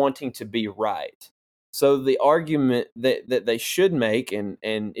them wanting to be right. So the argument that they should make, and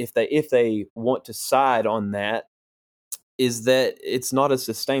if they want to side on that, is that it's not a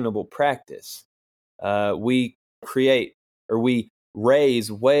sustainable practice. We create, or we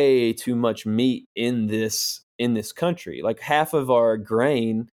raise way too much meat in this country. Like half of our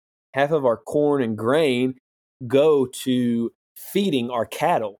corn and grain go to feeding our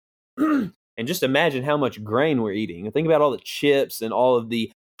cattle. And just imagine how much grain we're eating. And think about all the chips and all of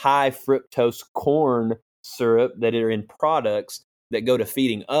the high fructose corn syrup that are in products that go to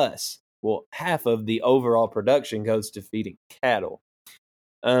feeding us. Well, half of the overall production goes to feeding cattle.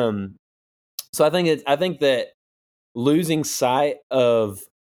 So I think that losing sight of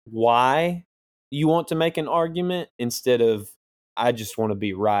why you want to make an argument instead of I just want to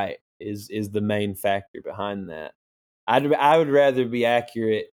be right is the main factor behind that. I would rather be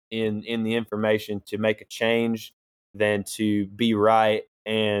accurate in the information to make a change than to be right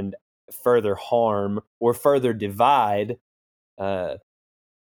and further harm or further divide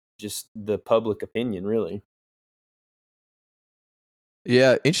just the public opinion, really.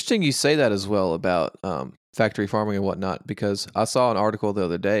 Yeah, interesting you say that as well about factory farming and whatnot, because I saw an article the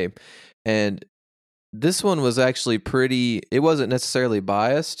other day, and this one was actually pretty. It wasn't necessarily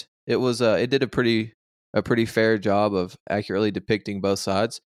biased. It was. It did a pretty fair job of accurately depicting both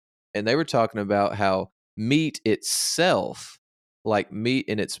sides, and they were talking about how meat itself, like meat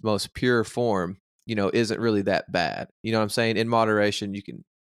in its most pure form, isn't really that bad. You know what I'm saying? In moderation, you can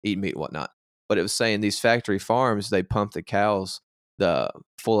eat meat and whatnot. But it was saying these factory farms, they pump the cows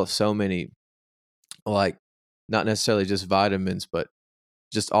full of so many, like, not necessarily just vitamins, but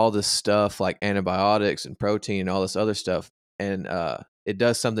just all this stuff like antibiotics and protein and all this other stuff. And it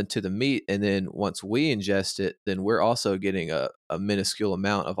does something to the meat. And then once we ingest it, then we're also getting a minuscule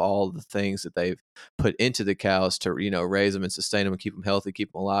amount of all the things that they've put into the cows to, raise them and sustain them and keep them healthy,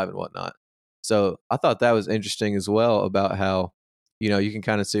 keep them alive and whatnot. So I thought that was interesting as well about how, you can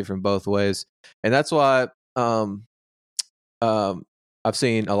kind of see from both ways. And that's why I've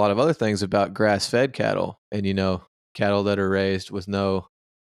seen a lot of other things about grass-fed cattle and, cattle that are raised with no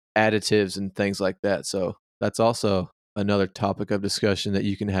additives and things like that. So that's also another topic of discussion that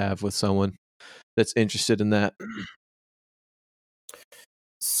you can have with someone that's interested in that.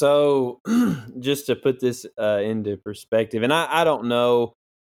 So just to put this into perspective, and I don't know,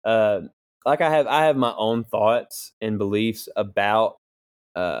 like I have my own thoughts and beliefs about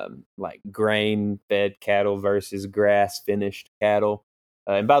like grain fed cattle versus grass finished cattle.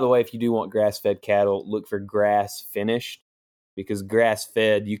 And by the way, if you do want grass fed cattle, look for grass finished, because grass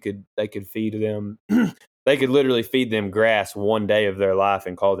fed, they could feed them they could literally feed them grass one day of their life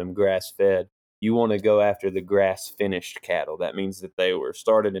and call them grass fed. You want to go after the grass finished cattle. That means that they were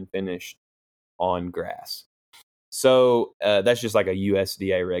started and finished on grass. So that's just like a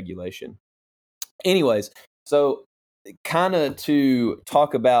USDA regulation. Anyways, so kind of to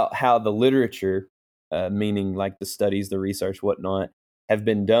talk about how the literature, meaning like the studies, the research, whatnot, have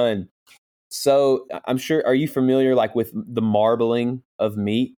been done. So I'm sure, are you familiar like with the marbling of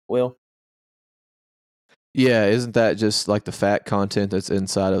meat, Will? Yeah, isn't that just like the fat content that's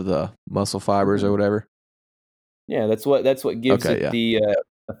inside of the muscle fibers or whatever? Yeah, that's what gives Okay, it yeah.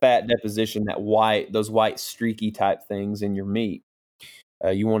 the fat deposition, those white streaky type things in your meat.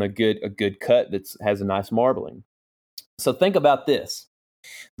 You want a good cut that has a nice marbling. So think about this: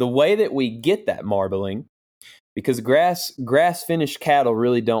 the way that we get that marbling, because grass finished cattle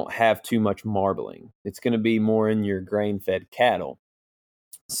really don't have too much marbling. It's going to be more in your grain fed cattle.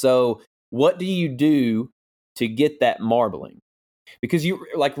 So what do you do to get that marbling? Because you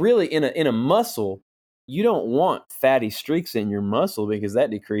like really in a muscle, you don't want fatty streaks in your muscle, because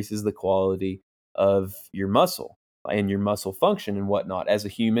that decreases the quality of your muscle and your muscle function and whatnot as a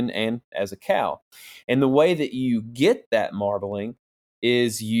human and as a cow. And the way that you get that marbling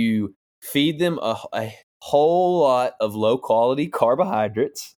is you feed them a whole lot of low quality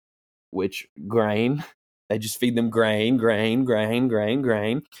carbohydrates, which grain, they just feed them grain,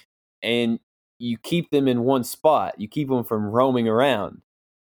 and you keep them in one spot. You keep them from roaming around.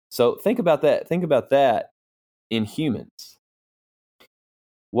 So think about that. Think about that in humans.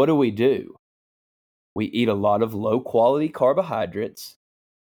 What do? We eat a lot of low quality carbohydrates,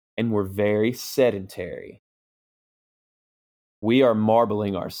 and we're very sedentary. We are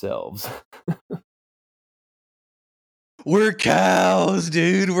marbling ourselves. We're cows,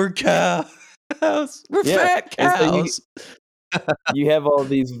 dude. We're cows. We're Yeah. fat And so cows. you have all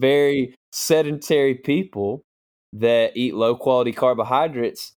these very sedentary people that eat low quality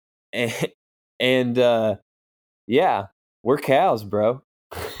carbohydrates, and Yeah, we're cows, bro.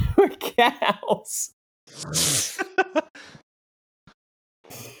 We're cows. I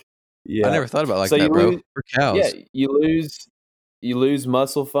Yeah. never thought about it like So that, you bro. lose. We're Yeah, cows. you lose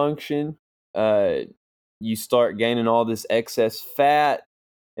muscle function. You start gaining all this excess fat,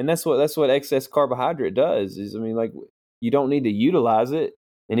 and that's what excess carbohydrate does. Is I mean, like you don't need to utilize it,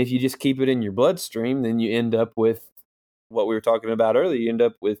 and if you just keep it in your bloodstream, then you end up with what we were talking about earlier. You end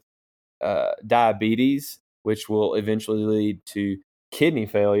up with diabetes, which will eventually lead to kidney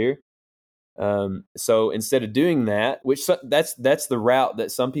failure. So instead of doing that, which that's the route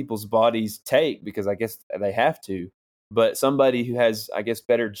that some people's bodies take because I guess they have to. But somebody who has, I guess,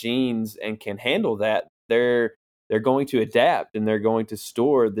 better genes and can handle that, they're going to adapt and they're going to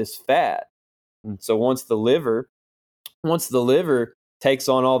store this fat. And so once the liver takes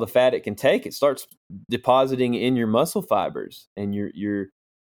on all the fat it can take, it starts depositing in your muscle fibers, and your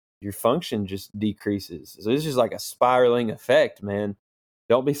function just decreases. So it's just like a spiraling effect, man.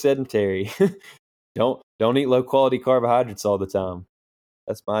 Don't be sedentary. Don't eat low quality carbohydrates all the time.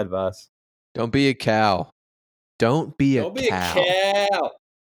 That's my advice. Don't be a cow. Don't be a Don't be a cow. cow.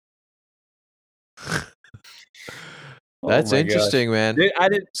 Oh That's my gosh. interesting, man. Dude,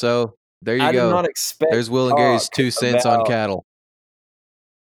 So there you I did go. not expect There's to Will and Gary's talk 2 cents on about cattle.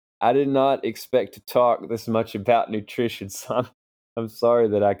 I did not expect to talk this much about nutrition, son. I'm sorry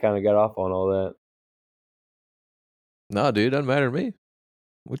that I kind of got off on all that. No, dude, doesn't matter to me.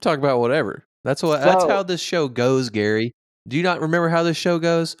 We talk about whatever. That's So how this show goes, Gary. Do you not remember how this show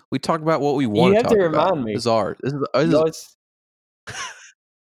goes? We talk about what we you want to have to talk about. remind me. This is ours. You always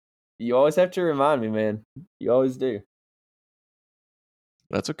you always have to remind me, man. You always do.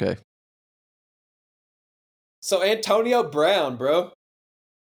 That's okay. So Antonio Brown, bro.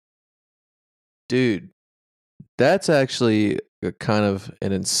 Dude, that's actually a kind of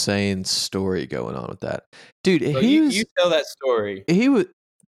an insane story going on with that. Dude, So he you tell that story. was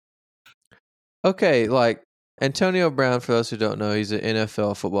okay, like Antonio Brown, for those who don't know, he's an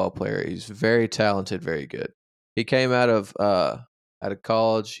NFL football player. He's very talented, very good. He came out of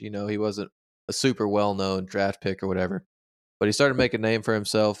college, he wasn't a super well-known draft pick or whatever, but he started making a name for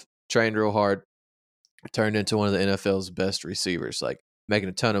himself, trained real hard, turned into one of the NFL's best receivers, like making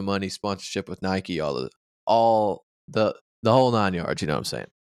a ton of money, sponsorship with Nike, all the whole 9 yards, you know what I'm saying?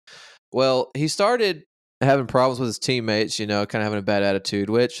 Well, he started having problems with his teammates, kind of having a bad attitude,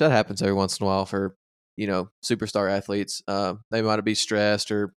 which that happens every once in a while for, superstar athletes. They might be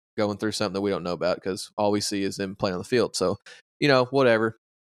stressed or going through something that we don't know about because all we see is them playing on the field. So, whatever.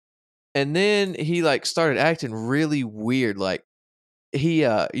 And then he started acting really weird. Like you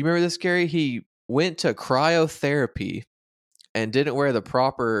remember this, Gary? He went to cryotherapy and didn't wear the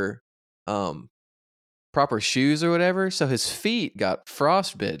proper shoes or whatever, so his feet got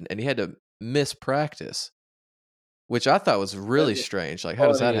frostbitten and he had to miss practice, which I thought was really strange. Like, how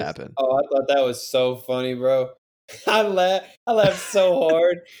does that happen? Oh, I thought that was so funny, bro. I laughed so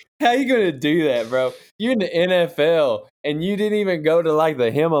hard. How you gonna do that, bro? You're in the NFL and you didn't even go to like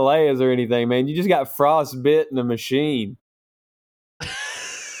the Himalayas or anything, man. You just got frostbit in the machine.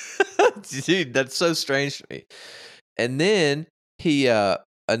 Dude, that's so strange to me. And then he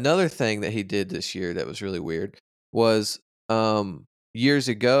another thing that he did this year that was really weird was years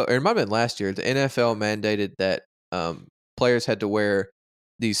ago, or it might have been last year, the NFL mandated that players had to wear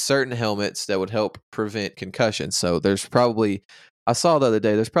these certain helmets that would help prevent concussions. So there's probably, I saw the other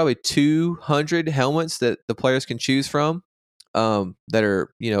day, there's probably 200 helmets that the players can choose from that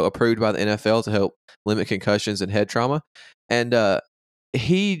are, approved by the NFL to help limit concussions and head trauma. And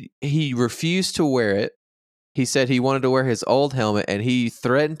he refused to wear it. He said he wanted to wear his old helmet, and he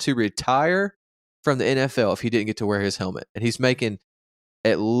threatened to retire from the NFL if he didn't get to wear his helmet. And he's making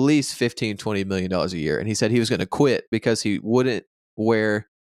at least $15-20 million a year. And he said he was going to quit because he wouldn't wear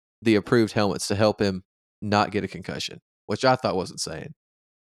the approved helmets to help him not get a concussion, which I thought was insane.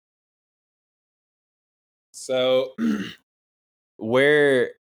 So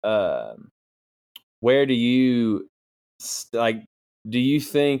where where do you like do you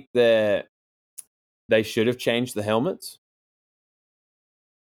think that they should have changed the helmets?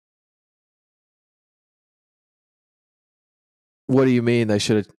 What do you mean they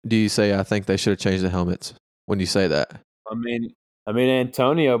should have? Do you say I think they should have changed the helmets when you say that? I mean,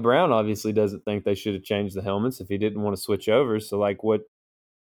 Antonio Brown obviously doesn't think they should have changed the helmets if he didn't want to switch over. So, like,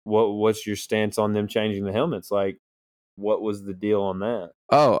 what's your stance on them changing the helmets? Like, what was the deal on that?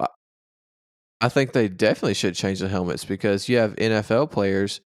 Oh, I think they definitely should change the helmets because you have NFL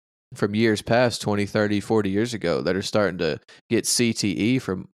players from years past, 20, 30, 40 years ago, that are starting to get CTE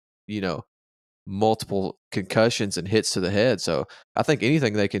from, multiple concussions and hits to the head. So I think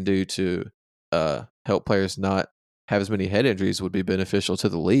anything they can do to help players not have as many head injuries would be beneficial to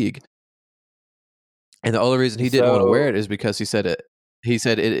the league. And the only reason he didn't want to wear it is because he said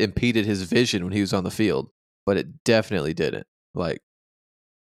it impeded his vision when he was on the field, but it definitely didn't. Like,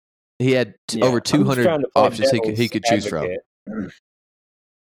 he had over 200 options he could choose from.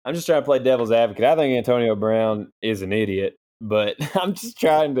 I'm just trying to play devil's advocate. I think Antonio Brown is an idiot, but I'm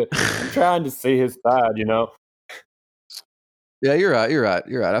trying to see his side, you know. Yeah, you're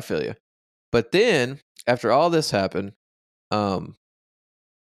right. I feel you. But then after all this happened, he got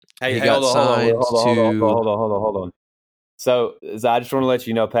signed to. Hold on. So I just want to let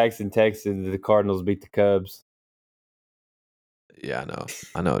you know, Paxton texted the Cardinals beat the Cubs. Yeah,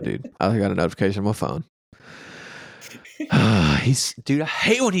 I know, dude. I got a notification on my phone. Dude, I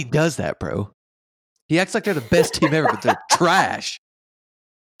hate when he does that, bro. He acts like they're the best team ever, but they're trash.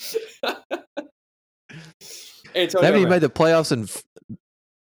 That he made the playoffs and.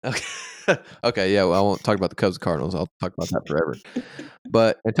 Okay, yeah. Well, I won't talk about the Cubs and Cardinals. I'll talk about that forever.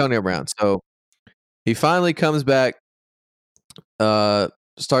 But Antonio Brown, so he finally comes back,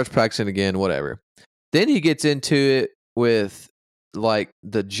 starts practicing again, whatever. Then he gets into it with like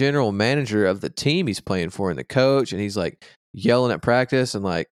the general manager of the team he's playing for and the coach, and he's like yelling at practice and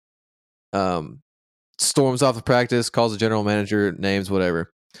like storms off the practice, calls the general manager names, whatever.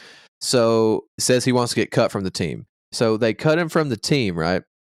 So says he wants to get cut from the team. So they cut him from the team, right?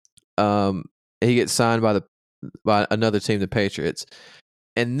 He gets signed by another team, the Patriots.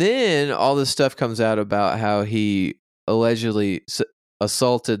 And then all this stuff comes out about how he allegedly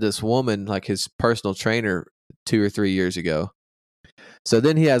assaulted this woman, like his personal trainer, 2 or 3 years ago. So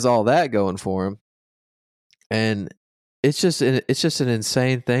then he has all that going for him. And it's just an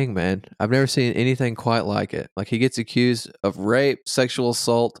insane thing, man. I've never seen anything quite like it. Like, he gets accused of rape, sexual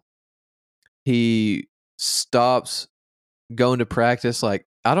assault. He stops going to practice. Like,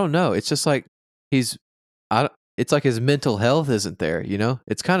 I don't know. It's just like it's like his mental health isn't there, you know?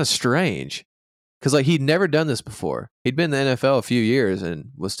 It's kind of strange. Because, like, he'd never done this before. He'd been in the NFL a few years and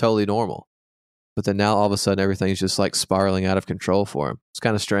was totally normal. But then now all of a sudden everything's just like spiraling out of control for him. It's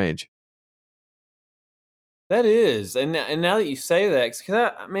kind of strange. That is. And now that you say that,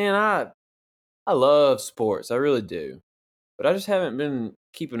 because I love sports. I really do. But I just haven't been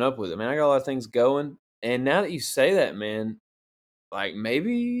keeping up with it, man. I got a lot of things going. And now that you say that, man, like,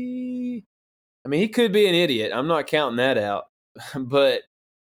 maybe, I mean, he could be an idiot. I'm not counting that out. But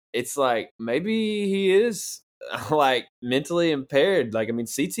it's like, maybe he is like mentally impaired. Like, I mean,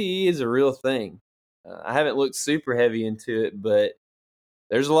 CTE is a real thing. I haven't looked super heavy into it, but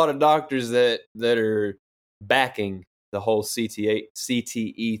there's a lot of doctors that are backing the whole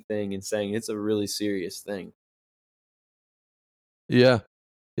CTE thing and saying it's a really serious thing. Yeah.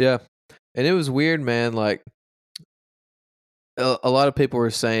 Yeah. And it was weird, man. Like, a lot of people were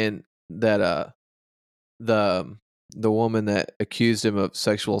saying that the woman that accused him of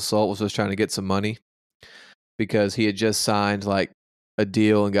sexual assault was just trying to get some money because he had just signed like a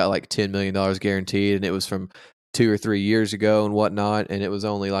deal and got like $10 million guaranteed, and it was from 2 or 3 years ago and whatnot, and it was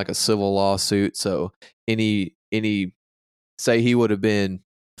only like a civil lawsuit. So any say he would have been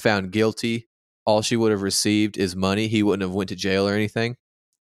found guilty, all she would have received is money. He wouldn't have went to jail or anything.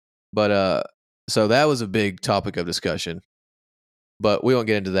 But so that was a big topic of discussion. But we won't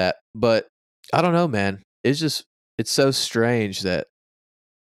get into that. But I don't know, man. It's so strange that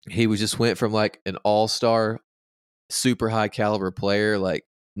he just went from like an all-star, super high caliber player, like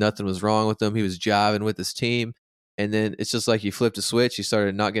nothing was wrong with him. He was jiving with his team. And then it's just like he flipped a switch. He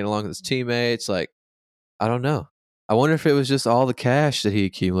started not getting along with his teammates. Like, I don't know. I wonder if it was just all the cash that he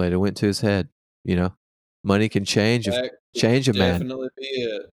accumulated went to his head. You know, money can change a man. Definitely be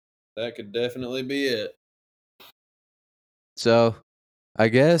it. That could definitely be it. So, I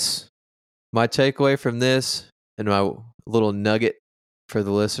guess my takeaway from this and my little nugget for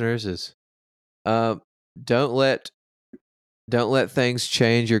the listeners is, don't let things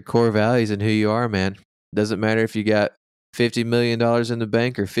change your core values and who you are, man. Doesn't matter if you got $50 million in the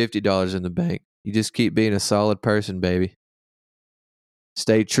bank or $50 in the bank. You just keep being a solid person, baby.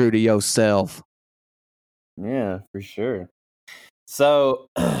 Stay true to yourself. Yeah, for sure. So,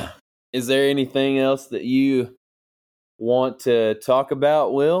 is there anything else that you want to talk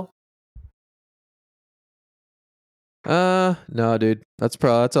about, Will? No, dude. That's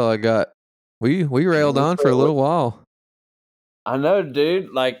all I got. We railed on for a little while. I know,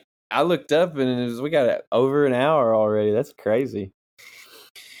 dude. Like, I looked up and we got over an hour already. That's crazy.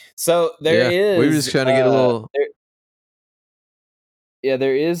 So we were just trying to get a little.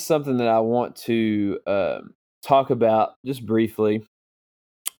 There is something that I want to talk about just briefly.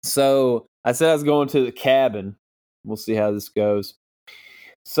 So I said I was going to the cabin. We'll see how this goes.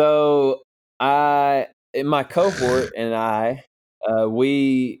 So I in my cohort and I,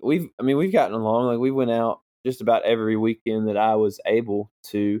 we've gotten along. Like, we went out just about every weekend that I was able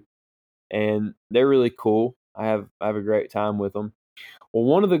to, and they're really cool. I have a great time with them. Well,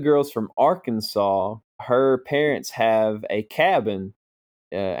 one of the girls from Arkansas, her parents have a cabin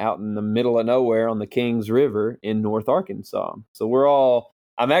out in the middle of nowhere on the Kings River in North Arkansas. So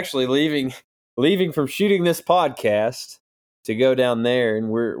I'm actually leaving from shooting this podcast to go down there, and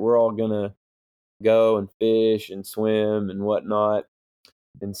we're all gonna go and fish and swim and whatnot.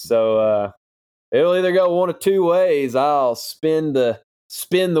 And so it'll either go one of two ways. I'll spend the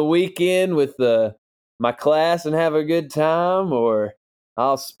weekend with my class and have a good time, or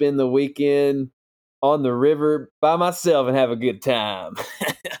I'll spend the weekend on the river by myself and have a good time.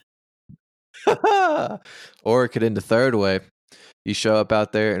 Or it could end the third way. You show up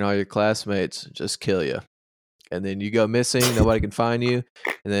out there and all your classmates just kill you. And then you go missing, nobody can find you.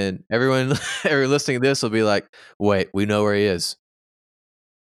 And then everyone listening to this will be like, wait, we know where he is.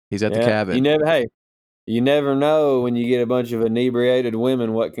 He's at the cabin. You never know when you get a bunch of inebriated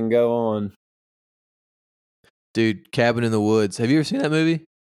women what can go on. Dude, Cabin in the Woods. Have you ever seen that movie?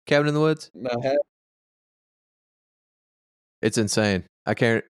 Cabin in the Woods? I have. It's insane. I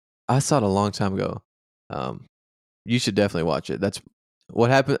saw it a long time ago. You should definitely watch it. That's what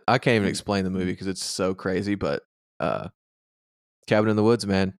happened. I can't even explain the movie because it's so crazy, but Cabin in the Woods,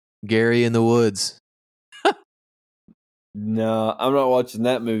 man. Gary in the Woods. No, I'm not watching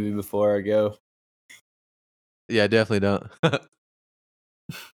that movie before I go. Yeah, definitely don't.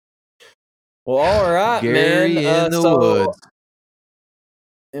 Well, all right, Gary man. in the Woods.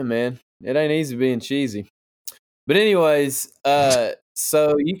 Yeah, man. It ain't easy being cheesy. But anyways,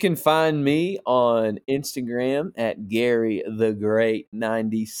 so you can find me on Instagram at Gary the Great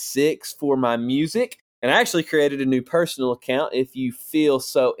 96 for my music. And I actually created a new personal account. If you feel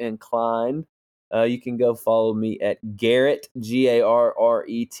so inclined, you can go follow me at Garrett,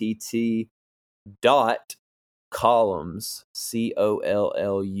 GARRETT .Collums, COLLUMS.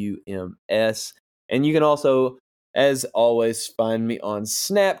 And you can also, as always, find me on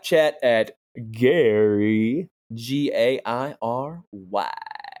Snapchat at Gary, GAIRY.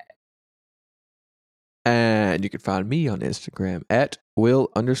 And you can find me on Instagram at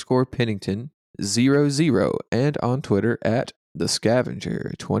Will_Pennington00 and on Twitter at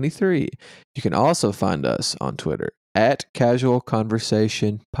TheScavenger23. You can also find us on Twitter at Casual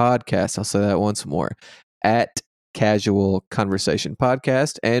Conversation Podcast. I'll say that once more. At Casual Conversation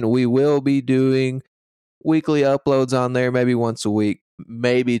Podcast. And we will be doing weekly uploads on there, maybe once a week,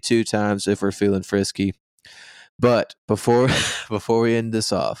 maybe 2 times if we're feeling frisky. But before we end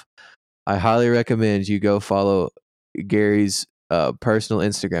this off, I highly recommend you go follow Gary's personal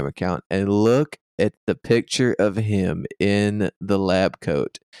Instagram account and look at the picture of him in the lab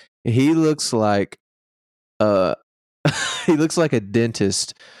coat. He looks like a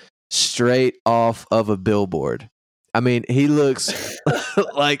dentist straight off of a billboard. I mean, he looks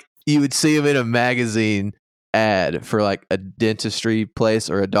like you would see him in a magazine ad for like a dentistry place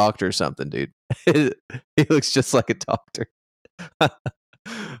or a doctor or something, dude. He looks just like a doctor. Hey,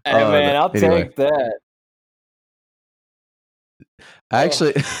 man, I'll take that.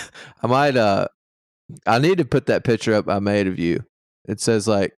 Actually, I need to put that picture up I made of you. It says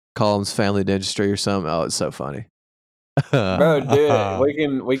like Collins Family Dentistry or something. Oh, it's so funny. Bro, do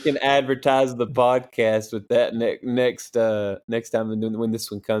it. We can advertise the podcast with that next time when this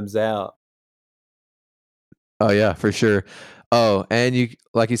one comes out. Oh yeah, for sure. Oh, and you,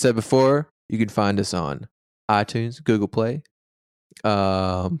 like you said before, you can find us on iTunes, Google Play,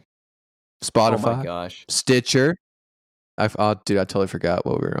 Spotify, oh my gosh, Stitcher. I totally forgot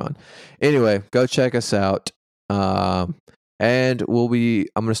what we were on. Anyway, go check us out. And I'm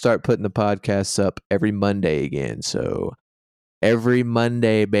going to start putting the podcasts up every Monday again. So every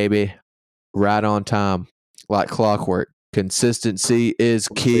Monday, baby, right on time, like clockwork. Consistency is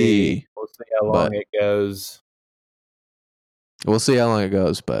key. We'll see how long it goes. We'll see how long it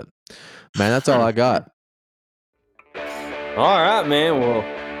goes, but man, that's all I got. All right, man. Well,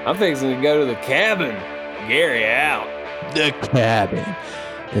 I'm fixing to go to the cabin. Gary out. The cabin.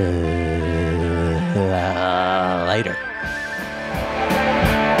 Later.